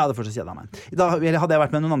 Jeg hadde fortsatt kjedet meg. Da hadde jeg vært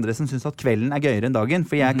med noen andre som synes at kvelden er gøyere enn dagen,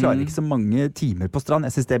 for jeg klarer ikke så mange timer på strand.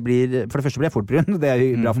 Jeg synes det blir, for det første blir jeg fort brun, det er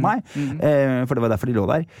jo bra for meg, for det var derfor de lå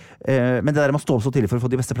der. Men det der med å stå opp så tidlig for å få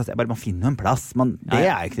de beste plassene, man finner jo en plass. Det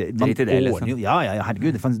er ikke, man ordner jo,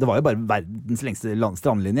 herregud, det var jo bare verdens lengste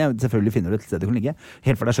strandlinje. Selvfølgelig finner du et sted du kan ligge,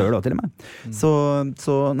 helt for deg selv da, til og med.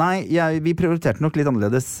 Så nei, vi prioriterte nok litt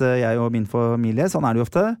annerledes, jeg og min familie, sånn er det jo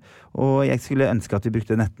ofte. Og jeg skulle ønske at vi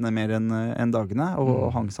brukte nettene mer enn dagene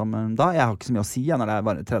og hang sammen da. Jeg har ikke så mye å si når det er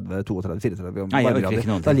bare 30, 32, 34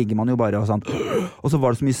 grader. Da ligger man jo bare og sånn. Og så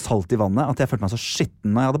var det så mye salt i vannet at jeg følte meg så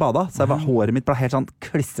skitten når jeg hadde badet. Så håret mitt ble helt sånn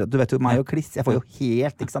klistret. Du vet jo meg og kliss. Jeg får jo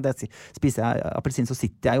helt, ikke sant? Spiser jeg appelsin så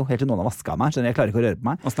sitter jeg jo helt til noen har vasket meg. Skjønner jeg klarer ikke å røre på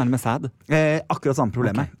meg. Hvordan er det med sæd? Akkurat samme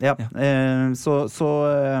problemet. Så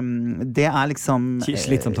det er liksom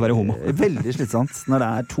slitsomt å være homo. Veldig slitsomt når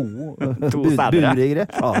det er to burigere.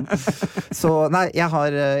 Så nei, jeg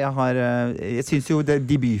synes jo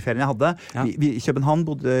de byferiene jeg hadde I København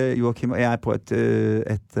bodde Joachim og jeg på et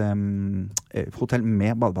hotell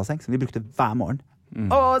med badebasseng som vi brukte hver morgen.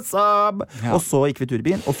 Awesome! Og så gikk vi tur I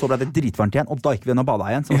byen, og så ble det dritvarmt igjen, og da gikk vi inn og badet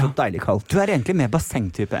igjen, så var det så deilig kaldt. Du er egentlig mer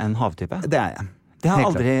bassengtype enn havtype? Det er jeg. Det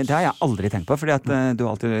har jeg aldri tenkt på, fordi at du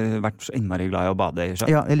har alltid vært så innmari glad I å bade I sjø.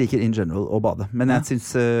 Ja, jeg liker in general å bade, men jeg synes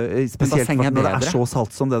spesielt når det er så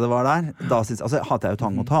salt som det var der, da synes jeg hater jeg jo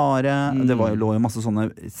tang og tare, det lå jo masse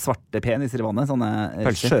sånne svarte peniser I vannet,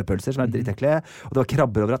 sånne sjøpølser som dritekle, og det var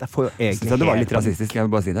krabber overalt. Jeg får jo egentlig det var litt rasistisk, jeg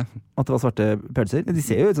vil bare si det. At det var svarte pølser? De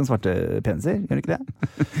ser jo ut som svarte peniser, gjør de ikke det?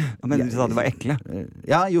 Men du sa det var ekle?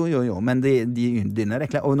 Ja, jo, men de dyrene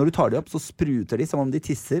ekle, og når du tar de opp, så spruter de som om de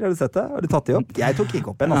tisser, har du sett det? Har du tatt de opp? Jeg tok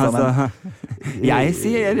ikke opp en, jeg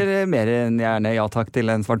sier mer enn gjerne ja takk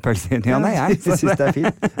til en svart pølse I ny og ne, jeg synes det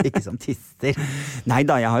fint, ikke som tister.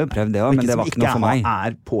 Neida, jeg har jo prøvd det også, men det var ikke noe for meg. Ikke som ikke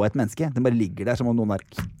er på et menneske, den bare ligger der som om noen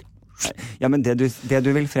Ja, men det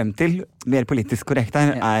du vil frem til, mer politisk korrekt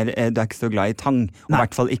her, du er ikke så glad I tang, og I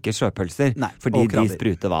hvert fall ikke sjøpølser, fordi de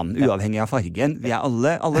spruter vann, uavhengig av fargen. Vi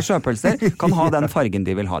alle sjøpølser kan ha den fargen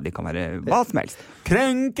de vil ha, de kan være hva som helst.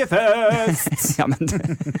 Krenkefest! Ja, men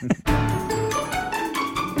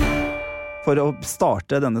For å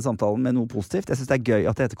starte denne samtalen med noe positivt. Jeg synes det gøy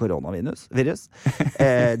at det heter koronavirus.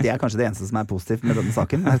 Det kanskje det eneste som positivt med denne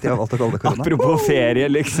saken. At jeg har valgt å kalle det korona. Apropos ferie,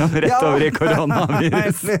 liksom. Rett over I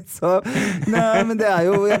koronavirus. Nei, men det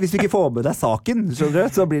jo hvis du ikke får med deg saken,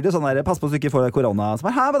 så blir det sånn der, pass på så du ikke får deg korona. Så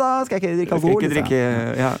hva da? Skal jeg ikke drikke alkohol?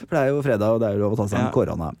 For det jo fredag, og det jo lov å ta seg en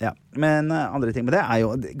korona. Ja. Men andre ting med det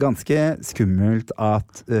jo ganske skummelt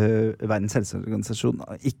at Verdens helseorganisasjon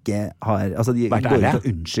ikke har, altså de går ut og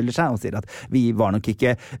unnskylder seg og sier at vi var nok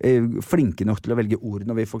ikke flinke nok til å velge ord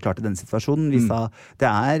når vi forklarte denne situasjonen. Vi sa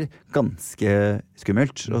det ganske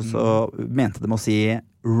skummelt, og så mente de å si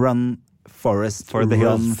run forest,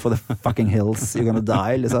 run for the fucking hills, you're gonna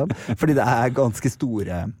die, liksom. Fordi det ganske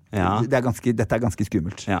store dette ganske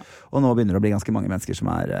skummelt. Og nå begynner det å bli ganske mange mennesker som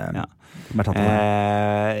tatt på det.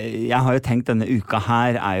 Jeg har jo tenkt denne uka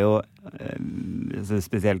her jo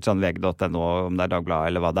spesielt sånn VG.no, om det Dagbladet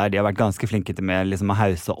eller hva det de har vært ganske flinke til med liksom å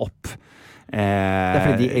hause opp det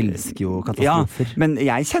fordi de elsker jo katastrofer. Ja, men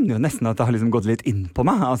jeg kjenner jo nesten at det har liksom gått litt inn på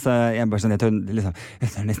meg. Altså, jeg tør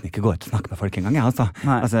nesten ikke gå ut og snakke med folk en gang. Altså,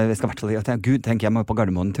 jeg skal hvert fall Gud, tenker jeg meg på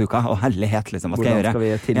Gardermoen til uka, og herlighet, liksom, hva skal jeg gjøre? Skal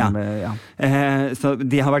vi så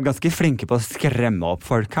de har vært ganske flinke på å skremme opp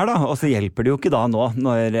folk her, da, og så hjelper det jo ikke da nå,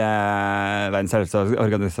 når Verdens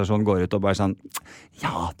helseorganisasjon går ut og bare sånn,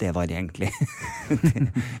 ja, det var egentlig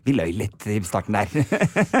vi løy litt I starten der.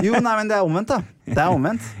 Jo, nei, men det omvendt da. Det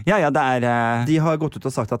omvendt. Ja, det De har gått ut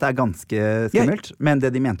og sagt at det ganske skummelt, men det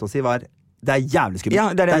de mente å si var det jævlig skummelt.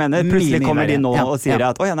 Ja, det jeg mener. Plutselig kommer de nå og sier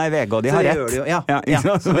at nei, VG, og de har rett.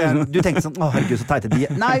 Du tenkte sånn, herregud, så teite de.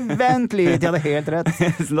 Nei, vent litt, de hadde helt rett.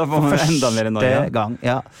 Så da får man enda mer Norge. Første gang,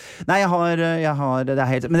 Nei, jeg har det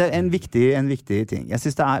helt, men det en viktig ting. Jeg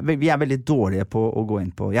synes vi veldig dårlige på å gå inn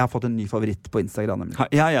på, jeg har fått en ny favoritt på Instagram.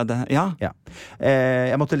 Jeg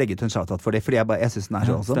måtte legge ut en shoutout for det, fordi jeg synes den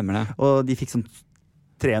så awesome. Og de fikk sånn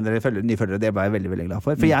 300 nyfølgere, det ble jeg veldig, veldig glad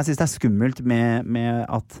for. For jeg synes det skummelt med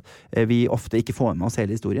at vi ofte ikke får med oss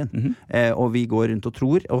hele historien. Og vi går rundt og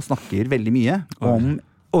tror, og snakker veldig mye om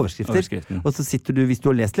overskrifter. Og så sitter du, hvis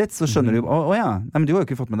du har lest litt, så skjønner du, nei, men du har jo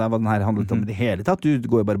ikke fått med deg hva den her handlet om I det hele tatt. Du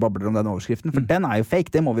går jo bare og babler om den overskriften, for den jo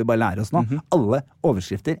fake, det må vi bare lære oss nå. Alle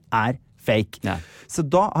overskrifter fake. Ja. Så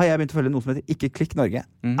da har jeg begynt å følge noe som heter Ikke klikk Norge.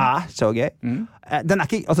 Så gøy. Den er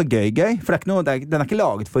ikke altså gøy, for den er ikke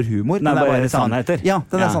laget for humor. Den er bare sannheter. Ja,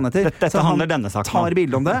 den er sannheter. Dette handler denne saken om. Tar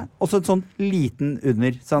bilde om det, og så en sånn liten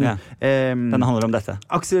under. Sånn, den handler om dette.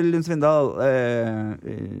 Aksel Lund Svindal,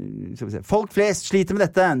 skal vi se. Folk flest sliter med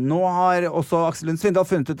dette. Nå har også Aksel Lund Svindal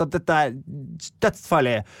funnet ut at dette er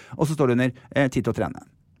dødsfarlig. Og så står det under tid til å trene.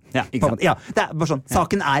 Ja, ikke sant? Ja, det er bare sånn,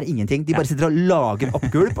 saken er ingenting. De bare sitter og lager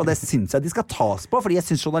oppgulp, og det synes jeg de skal tas på, fordi jeg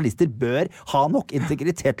synes journalister bør ha nok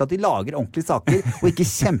integritet til at de lager ordentlige saker, og ikke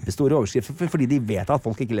kjempestore overskrifter, fordi de vet at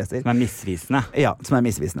folk ikke leser. Som er misvisende. Ja, som er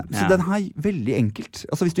misvisende. Så den har veldig enkelt.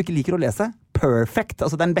 Altså hvis du ikke liker å lese, perfect.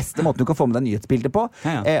 Altså den beste måten du kan få med deg nyhetsbildet på,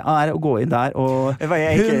 er å gå inn der, og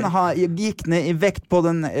hun gikk ned i vekt på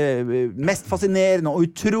den mest fascinerende og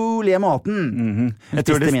utrolige måten. Jeg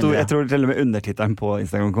tror til og med undertittelen på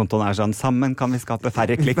Instagram-kontoen er sånn, sammen kan vi skape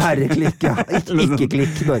færre klikk. Færre klikk, ja. Ikke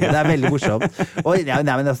klikk, Norge. Det er veldig morsomt. Og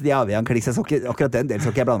men altså, de avgjør en klikk, så akkurat den del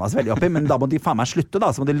skal ikke jeg blande meg så veldig opp i, men da må de faen meg slutte da,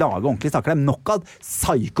 så må de lage ordentlige saker. Det er nok av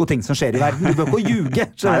psyko-ting som skjer i verden. Du bør ikke ljuge.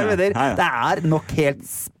 Det er nok helt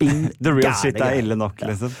spinn The real shit er ille nok,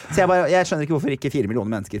 liksom. Så jeg skjønner ikke hvorfor ikke 4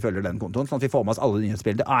 millioner mennesker følger den kontoen, sånn at vi får med oss alle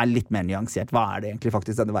nyhetsbilder. Det er litt mer nyansert. Hva er det egentlig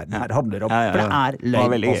faktisk denne verden her handler om? For det er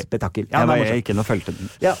løgn og spetakkel. Jeg ikke noe følte den.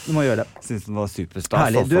 Ja, du må gjøre det. Synes den var superstas.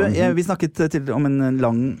 Herlig. Vi snakket om en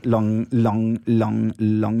lang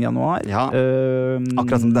januar. Ja,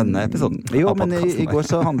 akkurat som denne episoden. Jo, men i går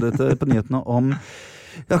så handlet det på nyhetene om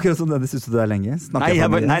akkurat som denne, synes du det er lenge? Nei. Det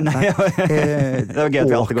var gøy at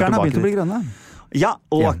vi alltid går tilbake. Åkeren har begynt å bli grønne. Ja,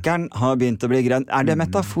 åkeren har begynt å bli grønn. Er det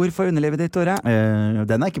metafor for underlivet ditt, Tore?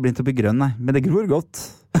 Den har ikke begynt å bli grønn, nei. Men det gror godt.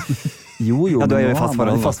 Jo, ja, du er jo i fast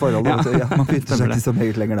forhold. Ja, man begynte seg ikke så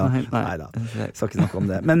meget lenger da. Neida, skal ikke snakke om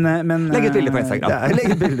det. Men legg et bilde på Instagram.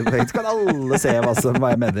 Legg et bilde på Instagram, så kan alle se hva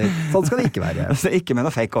jeg mener. Sånn skal det ikke være. Altså, ikke med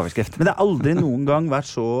noe fake overskrift. Men det har aldri noen gang vært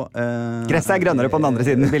så Gresset er grønnere på den andre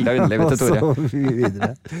siden bildet av underlivet til Tore. Og så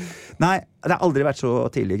videre. Nei, det har aldri vært så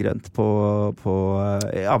tidlig grønt på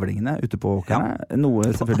avlingene ute på åkerne. Noe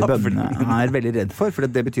selvfølgelig bøndene er veldig redd for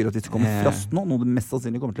det betyr at hvis det kommer frost nå, noe det mest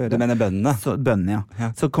sannsynlig kommer til å gjøre. Du mener bøndene? Bøndene,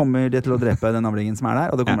 ja. Så kommer det til å drepe den avlingen som er der,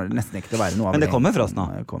 og det kommer nesten ikke til å være noe avling. Men det kommer frost nå?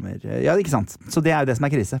 Ja, ikke sant. Så det er jo det som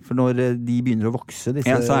er krise, for når de begynner å vokse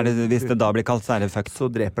så er det, hvis det da blir kaldt, så er det fucked. Så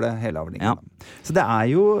dreper det hele avlingen. Ja. Så det er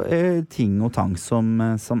jo ting og tang som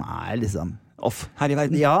er liksom off her i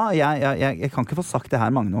verden. Ja, jeg kan ikke få sagt det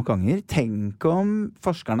her mange nok ganger. Tenk om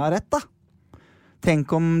forskerne har rett, da. Tenk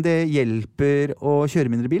om det hjelper å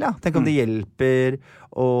kjøre mindre bil, da. Tenk om det hjelper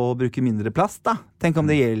å bruke mindre plast, da. Tenk om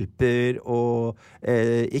det hjelper å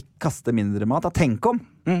ikke kaste mindre mat, da. Tenk om.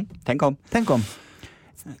 Tenk om.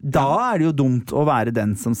 Da er det jo dumt å være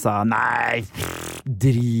den som sa nei,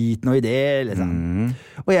 drit noe i det, liksom.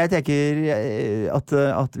 Og jeg tenker at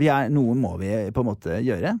noe må vi på en måte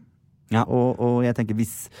gjøre. Ja. Og jeg tenker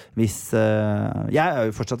hvis jeg er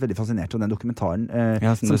jo fortsatt veldig fascinert av den dokumentaren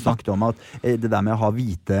som snakket om at det der med å ha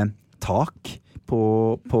hvite tak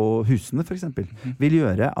på husene for eksempel vil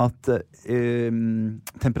gjøre at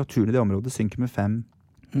temperaturen i det området synker med 5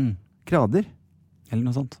 grader. Eller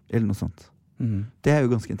noe sånt. Det er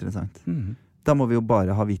jo ganske interessant. Da må vi jo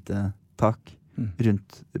bare ha hvite tak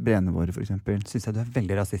rundt brene våre for eksempel. Synes jeg du er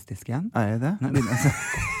veldig rasistisk igjen? Er jeg det? Nei, altså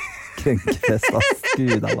krenkefest, ass,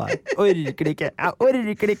 Gud av meg. Jeg orker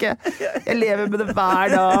ikke. Jeg lever med det hver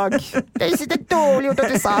dag. Jeg synes det er dårlig gjort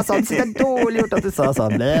at du sa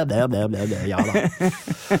sånn. Ja da.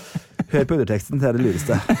 Hør på underteksten, det er det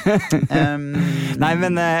lureste. Nei,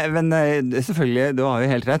 men selvfølgelig, du har jo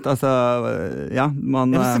helt rett. Altså, ja,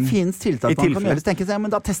 man hvis det finnes tiltak man kan gjøre, så tenker jeg,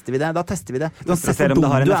 men da tester vi det. Ser om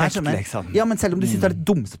det har en effekt, liksom. Ja, men selv om du synes det er det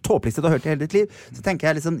dummeste, tåpeligste du har hørt i hele ditt liv, så tenker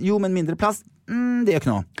jeg liksom, jo, men mindre plast, det gjør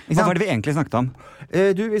ikke noe. Hva var det vi egentlig snakket om?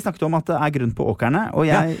 Vi snakket om at det er grunn på åkerne, og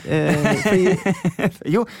jeg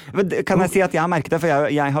Jo, kan jeg si at jeg har merket det, for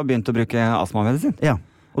jeg har begynt å bruke astmamedisin. Ja.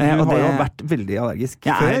 Og du har jo vært veldig allergisk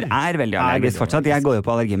før. Jeg er veldig allergisk fortsatt. Jeg går jo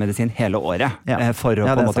på allergimedisin hele året for å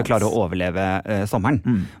på en måte klare å overleve sommeren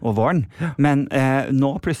og våren. Men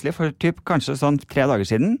nå plutselig, for kanskje sånn 3 dager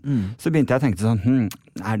siden, så begynte jeg å tenke sånn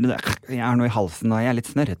jeg har noe i halsen, og jeg er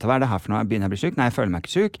litt snørrete. Hva er det her for noe? Begynner jeg å bli syk? Nei, jeg føler meg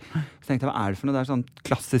ikke syk. Så tenkte jeg, hva er det for noe? Det er sånn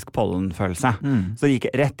klassisk pollenfølelse. Så gikk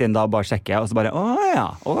jeg rett inn da og bare sjekke, og så bare, ja,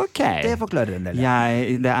 ok. Det forklarer en del.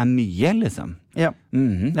 Det er mye, liksom. Ja.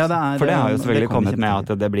 Ja, For det har jo selvfølgelig kommet med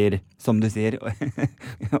at det blir, som du sier,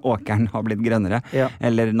 åkeren har blitt grønnere.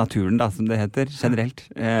 Eller naturen da, som det heter, generelt.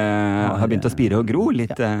 Har begynt å spire og gro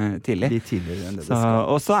litt tidlig. Litt tidligere enn det skal.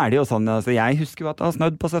 Og så det jo sånn, altså, jeg husker jo at det har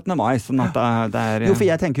snødd på 17. mai, sånn at det Jo, for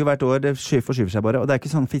jeg tenker jo hvert år, det forskyver seg bare, og det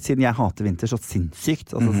ikke sånn, siden jeg hater vinter så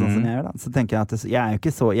sinnssykt, altså, sånn som jeg gjør da, så tenker jeg at jeg er jo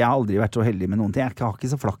ikke så, jeg har aldri vært så heldig med noen ting, jeg har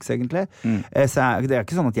ikke så flaks egentlig, så det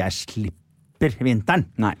ikke sånn at jeg slipper vinteren.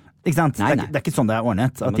 Nei. Ikke sant? Nei. Det ikke sånn det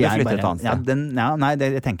ordnet. At jeg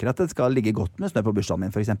jeg tenker at det skal ligge godt med snø på bursdagen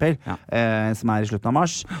min, for eksempel, som i slutten av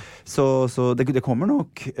mars. Så det kommer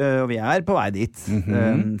nok, og vi på vei dit.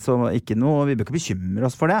 Så ikke noe, vi bør ikke bekymre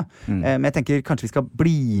oss for det. Men jeg tenker kanskje vi skal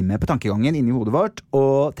bli med på tankegangen inni hodet vårt,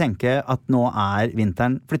 og tenke at nå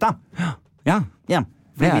vinteren flytta. Ja.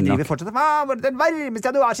 Vi driver fortsatt den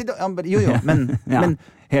varmeste januar jo, men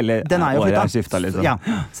hele den jo året flyttet. skiftet liksom.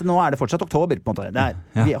 Så nå det fortsatt oktober på en måte.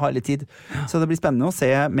 Vi har litt tid. Så det blir spennende å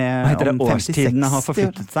se med Hva heter det? Årstidene har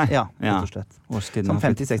forflyttet seg. Ja, rett og slett. Som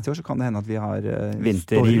 50-60 år så kan det hende at vi har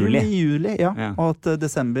vinter i juli. Og at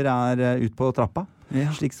desember ut på trappa.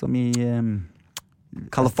 Slik som i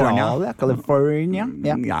California,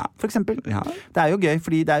 for eksempel. Det jo gøy,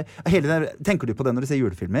 fordi tenker du på det når du ser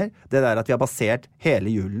julefilmer? Det at vi har basert hele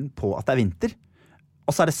julen på at det vinter.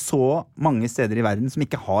 Og så det så mange steder i verden som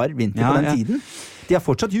ikke har vinter på den tiden. De har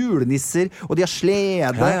fortsatt julenisser, og de har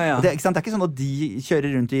slede. Det ikke ikke sånn at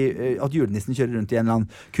at julenissen kjører rundt i en eller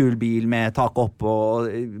annen kul bil med tak opp og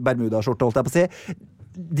bermudaskjorte, holdt jeg på å si.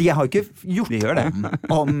 De har ikke gjort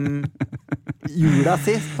om jula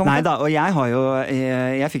si. Nei da, og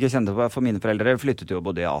jeg fikk jo kjenne det for mine foreldre flyttet jo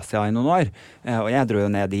både i Asia i noen år, og jeg dro jo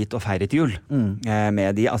ned dit og feiret jul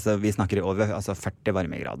med de, altså vi snakker i over 40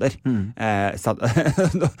 varmegrader.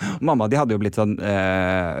 Mamma, de hadde jo blitt sånn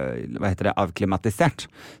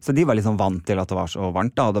avklimatisert, så de var liksom vant til at det var så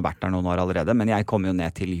varmt, da hadde vært der noen år allerede, men jeg kom jo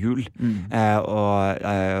ned til jul og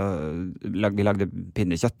vi lagde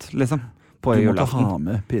pinnekjøtt liksom på julaften. Du måtte ha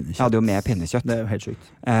med pinnekjøtt. Jeg hadde jo med pinnekjøtt. Det jo helt sykt.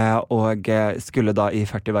 Og skulle da i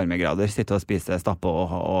 40 varmegrader sitte og spise stappe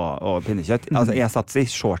og pinnekjøtt. Altså, jeg satt i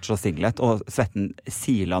shorts og singlet, og svetten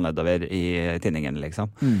sila nedover i tinningen, liksom.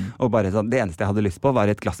 Og bare sånn, det eneste jeg hadde lyst på var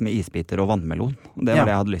et glass med isbiter og vannmelon. Det var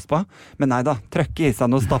det jeg hadde lyst på. Men nei da, trøkke i seg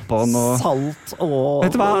noe stappe og noe salt og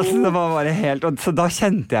vet du hva, altså, det var bare helt så da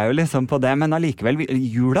kjente jeg jo liksom på det, men allikevel,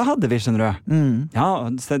 jula hadde vi, skjønner du. Ja,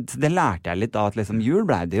 så det lærte jeg litt av at liksom, jul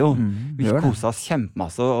ble det jo. Vi kosa oss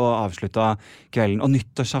kjempemasse og avslutta kvelden. Og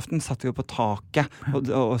nyttårsaften satt vi jo på taket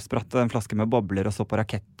og spratt en flaske med bobler og så på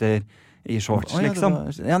raketter i shorts, liksom.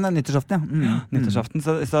 Nyttårsaften, Nyttårsaften,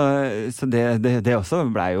 så det også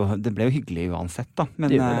det ble jo hyggelig uansett, da.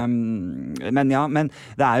 Men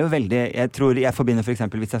det jo veldig, jeg tror jeg forbinder for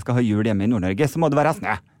eksempel, hvis jeg skal ha jul hjemme i Nord-Norge, så må det være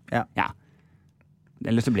snø.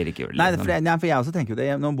 Eller så blir det ikke jul. Nei, for jeg også tenker jo det.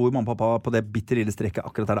 Nå bor mamma og pappa på det bitte lille strekket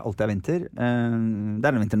akkurat der det alltid vinter. Det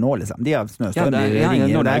noe vinter nå, liksom. De har snøstorm, de ringer.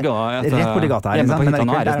 Rett borti gata her, liksom. Men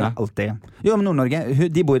det alltid. Jo, men Nord-Norge,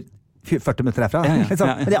 de bor 40 minutter herfra. Men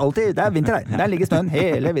det vinter der. Der ligger snøen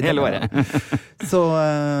hele vinteren. Hele året. Så,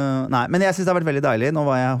 nei, men jeg synes det har vært veldig deilig. Nå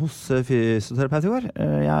var jeg hos fysioterapeut i år.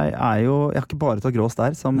 Jeg har ikke bare tatt grås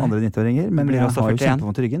der som andre 90-åringer, men jeg har jo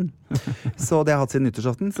kjempevondt i ryggen. Så det har jeg hatt siden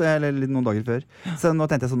nyttårsaften, eller noen dager før. Så nå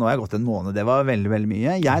tenkte jeg nå har jeg gått en måned. Det var veldig, veldig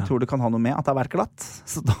mye. Jeg tror det kan ha noe med at det har vært glatt.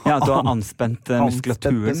 Du har anspent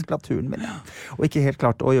muskulaturen min, og ikke helt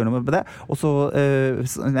klart å gjøre noe med det. Og så,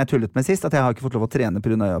 jeg tullet med sist, at jeg har ikke fått lov å trene på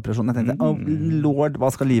grunn av øyeoperasjonen. Jeg tenkte, lord, hva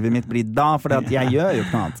skal livet mitt bli da? For jeg gjør jo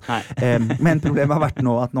ikke noe annet. Men problemet har vært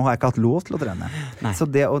nå at nå har jeg ikke hatt lov til å trene. Så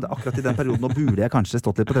akkurat i den perioden nå burde jeg kanskje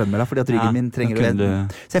stått litt på treningsmølla, fordi at ryggen min trenger å lede.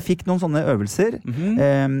 Så jeg fikk noen sånne øvelser.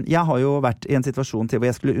 Jeg har jo vært i en situasjon til hvor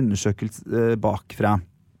jeg skulle undersøkes bakfra.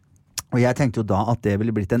 Og jeg tenkte jo da at det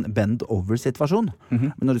ville blitt en bend-over-situasjon.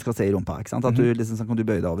 Men når du skal se i rumpa, ikke sant? At du liksom, så kan du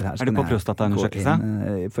bøye deg over her. Det på prostataundersøkelse?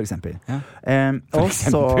 For eksempel. For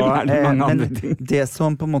eksempel det mange andre ting. Det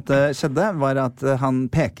som på en måte skjedde, var at han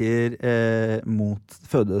peker mot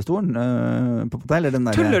fødestolen på hotell, eller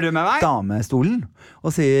den der damestolen,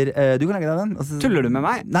 og sier, du kan legge deg den. Tuller du med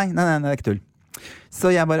meg? Nei, det er ikke tull.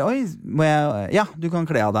 Så jeg bare, du kan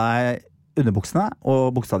kle av deg underbuksene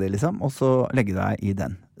og buksa di, liksom, og så legge deg i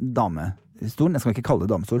den damestolen. Jeg skal ikke kalle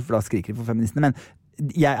det damestol, for da skriker de for feministene, men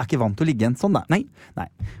jeg ikke vant til å ligge en sånn, da. Nei.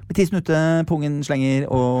 Med tisen ute, pungen slenger,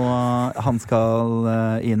 og han skal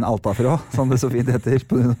inn altafrå, som det så fint heter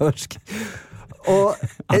på norsk. Og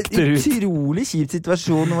en utrolig kjipt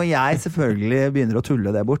situasjon hvor jeg selvfølgelig begynner å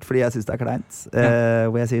tulle det bort, fordi jeg synes det kleint.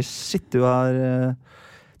 Hvor jeg sier, shit, du har...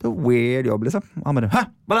 det weird jobb, liksom. Han bare, hæ?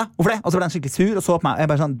 Hva da? Hvorfor det? Og så ble han skikkelig sur og så på meg. Jeg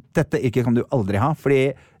bare sånn, dette ikke kan du aldri ha, fordi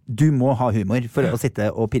du må ha humor for å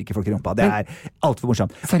sitte og pirke folk i rumpa. Det alt for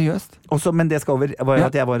morsomt. Seriøst? Også, men det skal over, var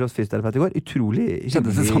at jeg var hos fysioterapeut i går. Utrolig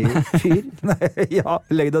hyggelig fyr. Ja,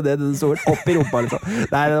 legg deg det stolen. Opp i rumpa, liksom.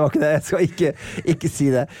 Nei, det var ikke det. Jeg skal ikke si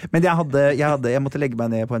det. Men jeg måtte legge meg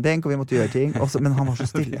ned på en benk, og vi måtte gjøre ting. Også, men han var så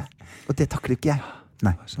stille. Og det takler ikke jeg.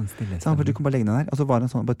 Nei. Sånn stille, så han bare, du kan bare legge deg der. Og så var han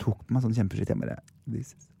sånn, bare tok på meg sånn kjempeskitt. Jeg bare,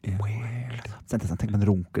 this is weird. Så jeg tenkte, men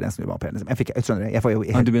runker det snur bare på liksom. Skjønner du, jeg får jo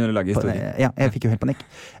helt, du begynner å lage historier. Ja, jeg fikk jo helt panikk.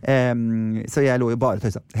 Så jeg lå jo bare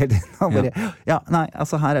tøysa hele tiden. Han bare, nei,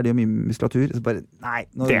 altså her det jo mye muskulatur. Så bare, nei,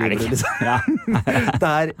 nå det det ikke. Liksom. Ja.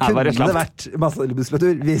 Der kunne det vært masse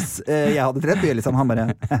muskulatur hvis jeg hadde trent mye, liksom. Han bare,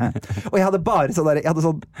 og jeg hadde bare sånn der, jeg hadde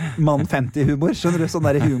sånn mann 50-humor, skjønner du, sånn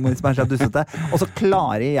der humor som så dussete. Og så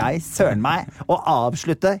klarer jeg, søren meg, å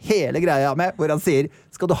avslutte hele greia med, hvor han sier,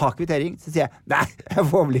 skal du ha kvittering? Så sier jeg, nei, jeg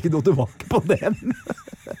får vel ikke noe tilbake på den.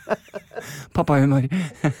 Pappahumor.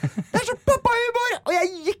 Det så pappahumor! Og jeg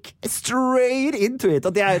gikk straight into it.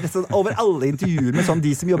 Og det liksom, over alle intervjuer med sånn,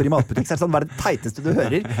 de som jobber i matbutikk, så det sånn, hva det teiteste du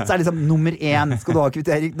hører? Så liksom nummer 1, skal du ha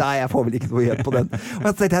kvittering? Nei, jeg får vel ikke noe igjen på den. Og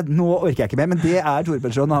så tenkte jeg, nå orker jeg ikke mer, men det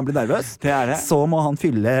Torbjørnson når han blir nervøs. Det. Så må han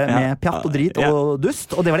fylle med pjatt og drit og dust,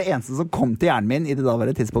 og det var det eneste som kom til hjernen min i det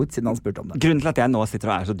daværende tidspunkt, siden han spurte om det. Grunnen til at jeg nå sitter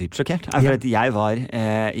og så dypt sjokkert, for at jeg var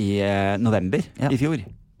i november i fjor.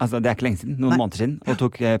 Altså, det ikke lenge siden, noen måneder siden, og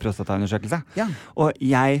tok prostataundersøkelse. Ja. Og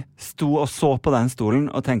jeg sto og så på den stolen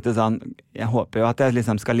og tenkte sånn, jeg håper jo at jeg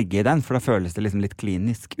liksom skal ligge i den, for da føles det liksom litt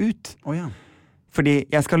klinisk ut. Fordi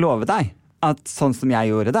jeg skal love deg at sånn som jeg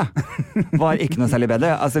gjorde det, var ikke noe særlig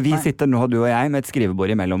bedre. Altså, vi sitter nå, du og jeg, med et skrivebord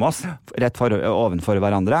imellom oss, rett ovenfor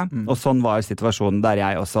hverandre, og sånn var situasjonen der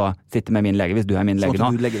jeg også sitter med min lege, hvis du min lege nå.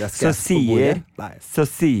 Så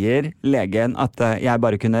sier legen at jeg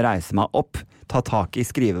bare kunne reise meg opp, ta tak i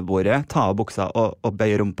skrivebordet, ta av buksa og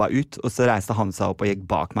bøye rumpa ut, og så reiste han seg opp og gikk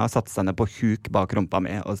bak meg og satte seg ned på huk bak rumpa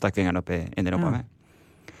mi og stakk fingeren opp inn i rumpa mi.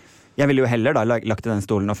 Jeg ville jo heller da lagt i den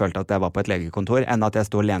stolen og følte at jeg var på et legekontor, enn at jeg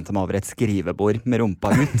sto og lente meg over et skrivebord med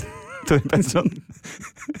rumpa ut. Torbjørnson.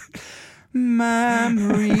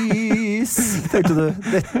 Memories, tenkte du.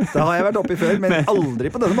 Dette har jeg vært oppe i før, men aldri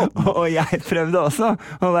på denne måten. Og jeg prøvde også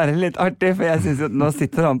å være litt artig, for jeg synes at nå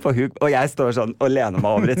sitter han på huk, og jeg står sånn og lener meg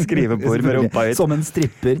over et skrivebord med rumpa ut. Som en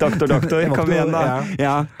stripper. Doktor, kom igjen da.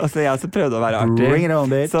 Ja, og så jeg så prøvde å være artig.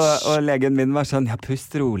 Og legen min var sånn,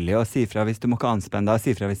 pust rolig og si fra hvis du må ikke anspenne deg,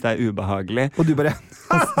 si fra hvis det ubehagelig. Og du bare...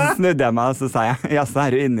 Og så snudde jeg meg og så sa jeg, så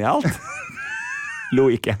du inne i alt? Lo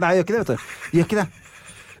ikke. Nei, jeg gjør ikke det, vet du. Jeg gjør ikke det.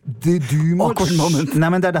 Du må Nei,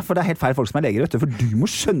 men det derfor det helt feil folk som leger, vet du, for du må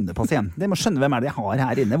skjønne pasienten. De må skjønne hvem det jeg har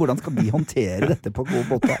her inne. Hvordan skal de håndtere dette på god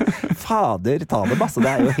måte? Fader, ta det basse. Det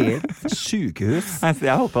jo helt sykehus.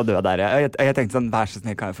 Jeg holdt på å dø der. Jeg tenkte sånn, vær så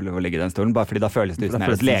snill, kan jeg få lov å ligge i den stolen? Bare fordi da føles det ut som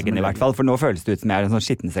jeg hos legen i hvert fall. For nå føles det ut som jeg en sånn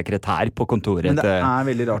skitten sekretær på kontoret. Men det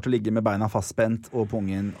veldig rart å ligge med beina fastspent og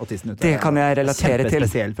pungen og tissen ute. Det kan jeg relatere til.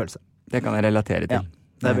 Kjempespesiell følelse. Det kan jeg relatere til.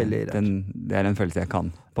 Det veldig rart. Det en følelse jeg kan,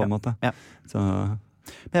 på en måte. Så...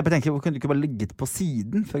 Men jeg bare tenker, kunne du ikke bare ligget på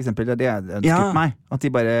siden, for eksempel? Det ønsket meg. At de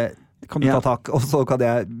bare, kan du ta tak, og så kan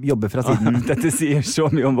jeg jobbe fra siden. Dette sier så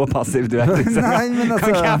mye om hvor passiv du liksom. Nei, men altså,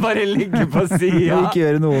 kan ikke jeg bare ligge på siden? Ikke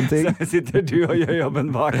gjøre noen ting. Så sitter du og gjør jobben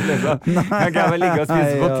bak, liksom. Kan ikke jeg bare ligge og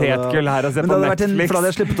spise potetgull her og se på Netflix? For da hadde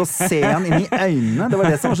jeg sluppet å se han inn i øynene. Det var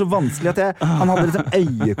det som var så vanskelig, at han hadde liksom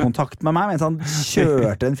øyekontakt med meg, mens han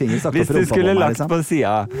kjørte en finger sakte på rumpa på meg. Hvis du skulle lagt på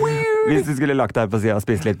siden... Hvis du skulle lagt deg på siden og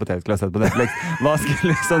spist litt potetgull og sett på Netflix, hva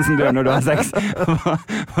skulle, sånn som du gjør når du har sex,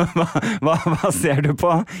 hva ser du på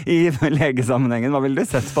i legesammenhengen? Hva ville du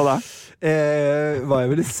sett på da? Hva jeg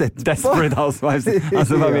ville sett på? Desperate Housewives.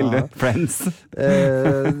 Altså, hva vil du? Friends?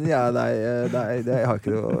 Nei, det har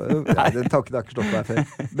ikke noe... Det har ikke slått meg før.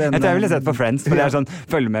 Jeg tror jeg ville sett på Friends, for det sånn,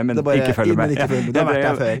 følg med, men ikke følg med. Du har vært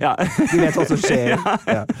der før. Du vet hva som skjer.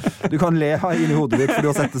 Du kan le inn i hodet ditt, for du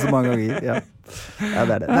har sett det så mange ganger. Ja,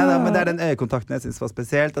 det det. Nei, men det den øyekontakten jeg synes var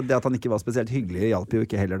spesielt. Det at han ikke var spesielt hyggelig hjalp jo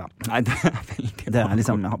ikke heller da. Nei, det veldig bra. Det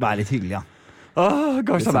liksom, vær litt hyggelig, ja.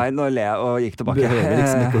 Går så veien og le og gikk tilbake. Du behøver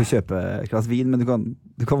liksom ikke å kjøpe et glass vin, men du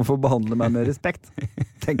kan få behandle meg med respekt,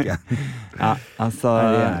 tenker jeg. Ja, altså,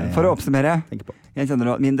 for å oppsummere, jeg kjenner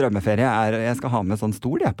at min drømmeferie jeg skal ha med sånn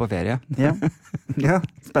stol på ferie. Ja.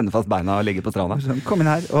 Spenne fast beina og ligge på stranda. Kom inn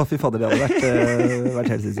her. Fy fader, det hadde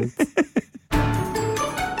vært helt sinnssykt.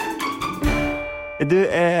 Du,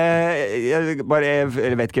 jeg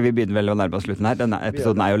vet ikke, vi begynner vel å nærme oss slutten her. Denne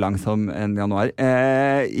episoden jo lang som en januar.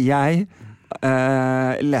 Jeg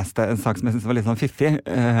leste en sak som jeg synes var litt sånn fiffig,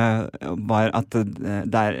 var at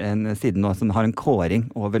det en side nå som har en kåring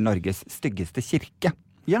over Norges styggeste kirke.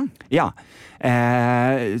 Ja.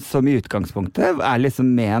 Som i utgangspunktet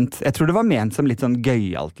liksom ment, jeg tror det var ment som litt sånn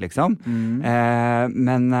gøyalt, liksom.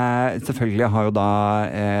 Men selvfølgelig har jo da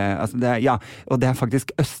altså og det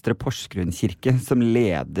faktisk Østre Porsgrunn kirke som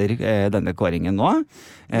leder denne kåringen nå,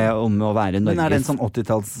 om å være Norges... Men det en sånn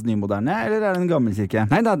 80-talls nymoderne, eller det en gammel kirke?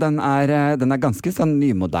 Nei da, den er ganske sånn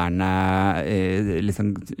nymoderne,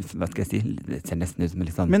 liksom, hva skal jeg si, det ser nesten ut som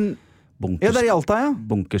litt sånn... Ja, det I Alta,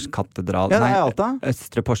 Bunkerskatedral. Ja, det I Alta.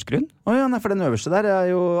 Østre Porsgrunn. Nei, for den øverste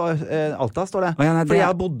der jo Alta, står det. Nei, for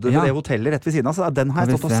jeg bodde ved det hotellet rett ved siden av, så den har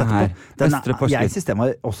jeg stått og sett på. Jeg synes den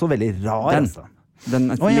var også veldig rar, altså.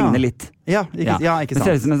 Den ligner litt. Ja, ikke sant. Det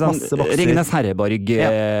ser ut som en sånn Ringenes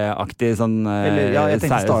Herreborg-aktig sånn eller, jeg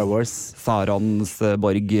tenkte Star Wars. Sarons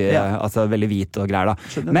borg, altså veldig hvit og greier da.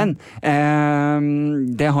 Men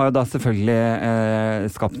det har jo da selvfølgelig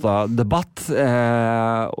skapt da debatt.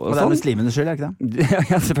 Og det muslimenes skyld, ikke det?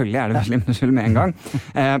 Ja, selvfølgelig det muslimenes skyld med en gang.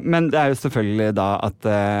 Men det jo selvfølgelig da at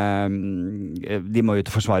de må jo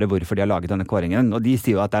forsvare hvorfor de har laget denne kåringen, og de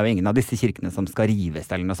sier jo at det jo ingen av disse kirkene som skal rives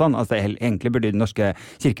eller noe sånt. Altså egentlig burde Den norske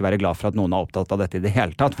kirke være glad for at noen opptatt av dette I det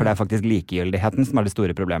hele tatt, for det faktisk likegyldigheten som det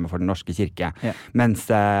store problemet for den norske kirke. Mens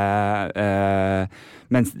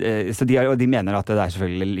så de mener at det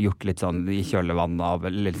selvfølgelig gjort litt sånn I kjølevann av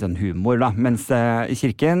litt sånn humor da, mens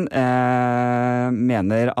kirken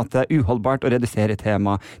mener at det uholdbart å redusere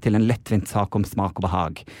tema til en lettvint sak om smak og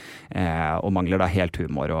behag, og mangler da helt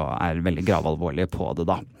humor og veldig gravalvorlige på det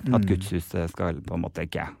da. At Gudshuset skal på en måte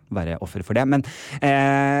ikke være offer for det, men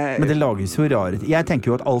det lages jo rare. Jeg tenker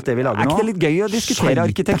jo at alt det vi lager nå ikke det litt gøy å diskutere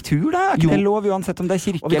arkitektur da? Ikke det lov uansett om det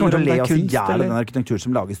kirke eller om det kunst? Eller den arkitektur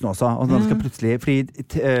som lages nå også. Og nå skal plutselig, fordi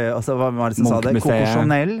altså, hva var det som sa det? Coco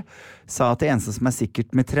Chanel sa at det eneste som sikkert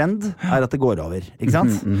med trend at det går over, ikke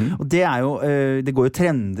sant? Og det jo, det går jo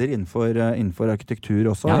trender innenfor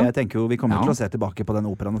arkitektur også. Jeg tenker jo, vi kommer til å se tilbake på den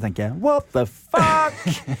operaen og tenke, what the fuck?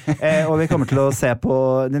 Og vi kommer til å se på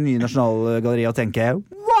det nye Nasjonalgalleriet og tenke,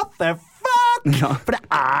 what the fuck? For det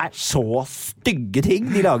så stygge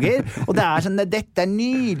ting de lager, og det sånn, dette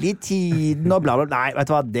nydelig tiden og bla bla bla. Nei, vet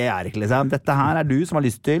du hva, det ikke liksom. Dette her du som har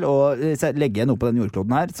lyst til å legge noe på den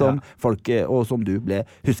jordkloden her, som folk, og som du ble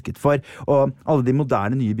husket for. Og alle de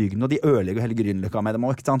moderne nye byggene, og de ødelegger hele Grünerløkka med dem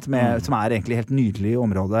også, ikke sant? Som egentlig helt nydelig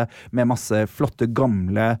område, med masse flotte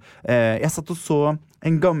gamle jeg satt og så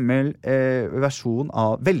en gammel versjon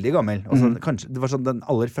av, veldig gammel, altså, kanskje, det var sånn den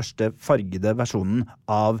aller første fargede versjonen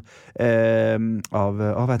av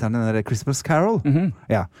hva heter den der Christmas Carol?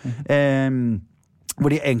 Hvor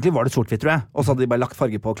de egentlig var det sort-hvitt, tror jeg, og så hadde de bare lagt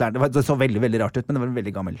farge på klærne. Det så veldig, veldig rart ut, men det var en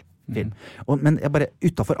veldig gammel film. Men jeg bare,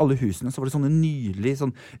 utenfor alle husene så var det sånne nydelige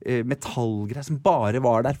sånn, metallgreier som bare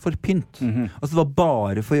var der for pynt. Altså det var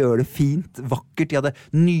bare for å gjøre det fint, vakkert. De hadde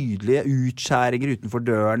nydelige utskjæringer utenfor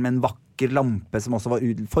døren med en vakker lampe som også var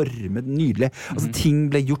formet nydelig. Altså ting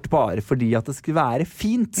ble gjort bare fordi at det skulle være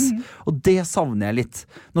fint. Og det savner jeg litt.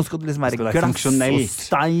 Nå skal det liksom være glass og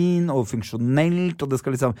stein og funksjonelt, og det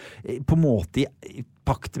skal liksom på en måte I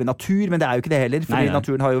pakt med natur, men det jo ikke det heller, fordi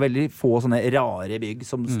naturen har jo veldig få sånne rare bygg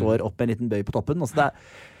som står opp en liten bøy på toppen. Og så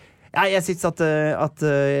jeg synes at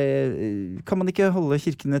kan man ikke holde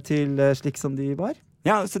kirkene til slik som de var?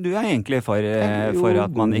 Ja, så du egentlig for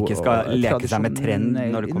at man ikke skal leke seg med trend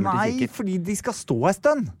når det kommer til kirker? Nei, fordi de skal stå en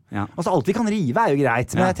stund. Altså alt vi kan rive jo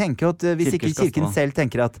greit, men jeg tenker at hvis ikke kirken selv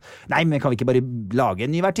tenker at nei, men kan vi ikke bare lage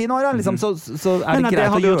en ny hvert 10 år da? Liksom, så det greit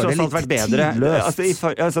å gjøre det litt tidløst.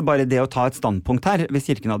 Altså bare det å ta et standpunkt her, hvis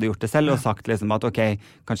kirken hadde gjort det selv og sagt liksom at ok,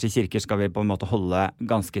 kanskje kirker skal vi på en måte holde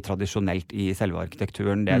ganske tradisjonelt I selve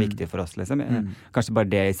arkitekturen, det viktig for oss liksom. Kanskje bare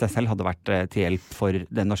det I seg selv hadde vært til hjelp for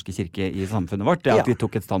den norske kirke I samfunnet vårt, det at vi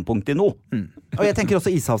tok et standpunkt I nå. Og jeg tenker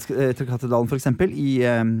også Ishavskatedralen for eksempel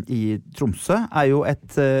I Tromsø jo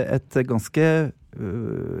et ganske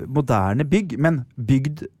moderne bygg, men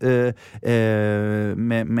bygd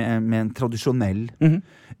med en tradisjonell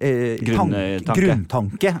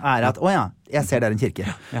grunntanke at, jeg ser det en kirke,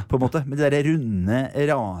 på en måte. Men det der runde,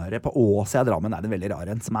 rare, på Ås I Drammen det veldig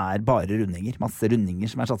rare, som bare rundinger, masse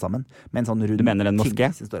rundinger som satt sammen, med en sånn rund Du mener en moské?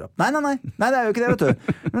 Nei, det jo ikke det, vet du.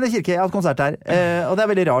 Men det kirke, jeg har hatt konsert her, og det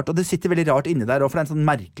veldig rart, og det sitter veldig rart inni der, og for det en sånn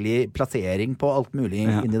merkelig plassering på alt mulig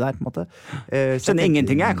inni der, på en måte. Skjønner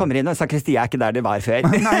ingenting, jeg kommer inn og sakristi ikke der det var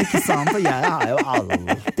før. Nei, ikke sant, og jeg har jo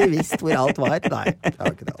alltid visst hvor alt var. Nei, jeg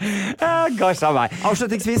har ikke det. Gosh av meg.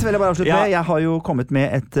 Avslutningsvis vil jeg bare avslutte med, jeg har jo kommet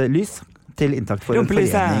med et lys til inntakt for en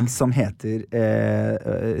forening som heter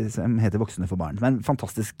Voksne for barn. Men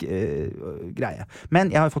fantastisk greie. Men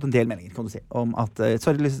jeg har fått en del meninger, kan du si, om at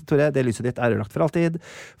sorry, Tore, det lyset ditt rødlagt for alltid,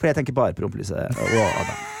 for jeg tenker bare på rumpelyset og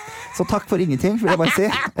Adam. Så takk for ingenting, vil jeg bare si.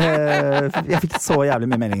 Jeg fikk så jævlig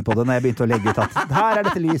mye meldinger på det når jeg begynte å legge ut at her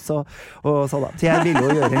dette lys og sånn da. Så jeg ville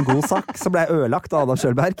jo gjøre en god sak, som ble ødelagt av Adam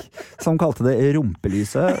Schjølberg, som kalte det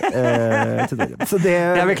rumpelyset. Så det...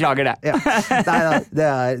 Jeg beklager det. Ja. Nei,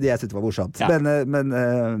 jeg synes det var morsomt. Ja. Men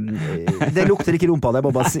det lukter ikke rumpa, det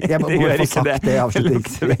må bare si. Jeg må få sagt det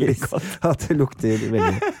avslutningsvis. At det lukter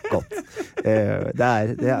veldig godt. Den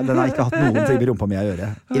har ikke hatt noen ting med rumpa mi å gjøre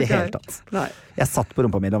i det hele tatt. Nei. Jeg satt på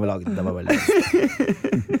rumpa mi da vi laget det var veldig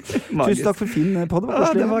Tusen takk for fin podd,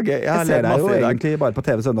 det var gøy. Jeg ser deg jo egentlig bare på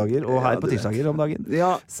TV søndager og her på tirsdager om dagen.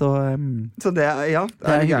 Ja. Så det er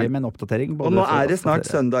hyggelig med en oppdatering. Og nå er det snart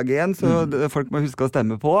søndag igjen, så folk må huske å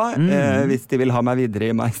stemme på hvis de vil ha meg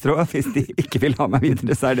videre i Maestro. Hvis de ikke vil ha meg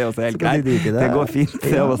videre, så er det også helt greit. Det går fint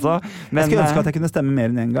det også. Men, jeg skulle ønske at jeg kunne stemme mer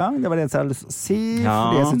enn en gang. Det var det eneste jeg hadde lyst til å si,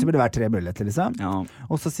 fordi jeg synes det burde være 3 muligheter liksom.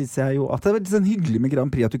 Og så synes jeg jo at det var litt sånn hyggelig med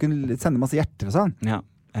Grand Prix at du kunne sende masse hjerter og sånn. Ja,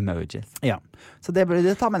 emojis. Ja, så det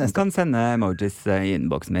burde ta med neste. Du kan sende emojis i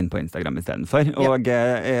innboksen min på Instagram i stedet for. Og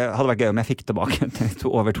hadde vært gøy om jeg fikk tilbake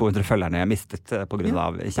over 200 følgerne jeg mistet på grunn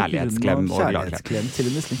av kjærlighetsklem og gladklem.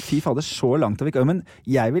 Til og med fy fader, så langt av ikke. Men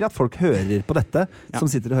jeg vil at folk hører på dette, som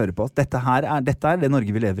sitter og hører på oss. Dette er det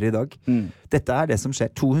Norge vi lever i dag. Dette er det som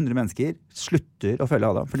skjer. 200 mennesker slutter å følge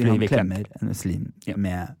Adam fordi han klemmer en muslim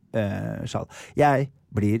med sjal. Jeg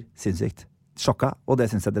blir sinnssykt sjokka, og det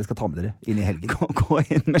synes jeg dere skal ta med dere inn i helgen. Gå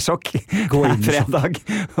inn med sjokk hver fredag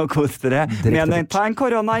og kos dere. Men ta en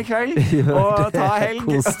korona i kveld, og ta helg,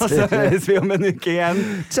 og så høres vi om en uke igjen.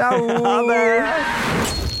 Ciao!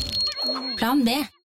 Plan B.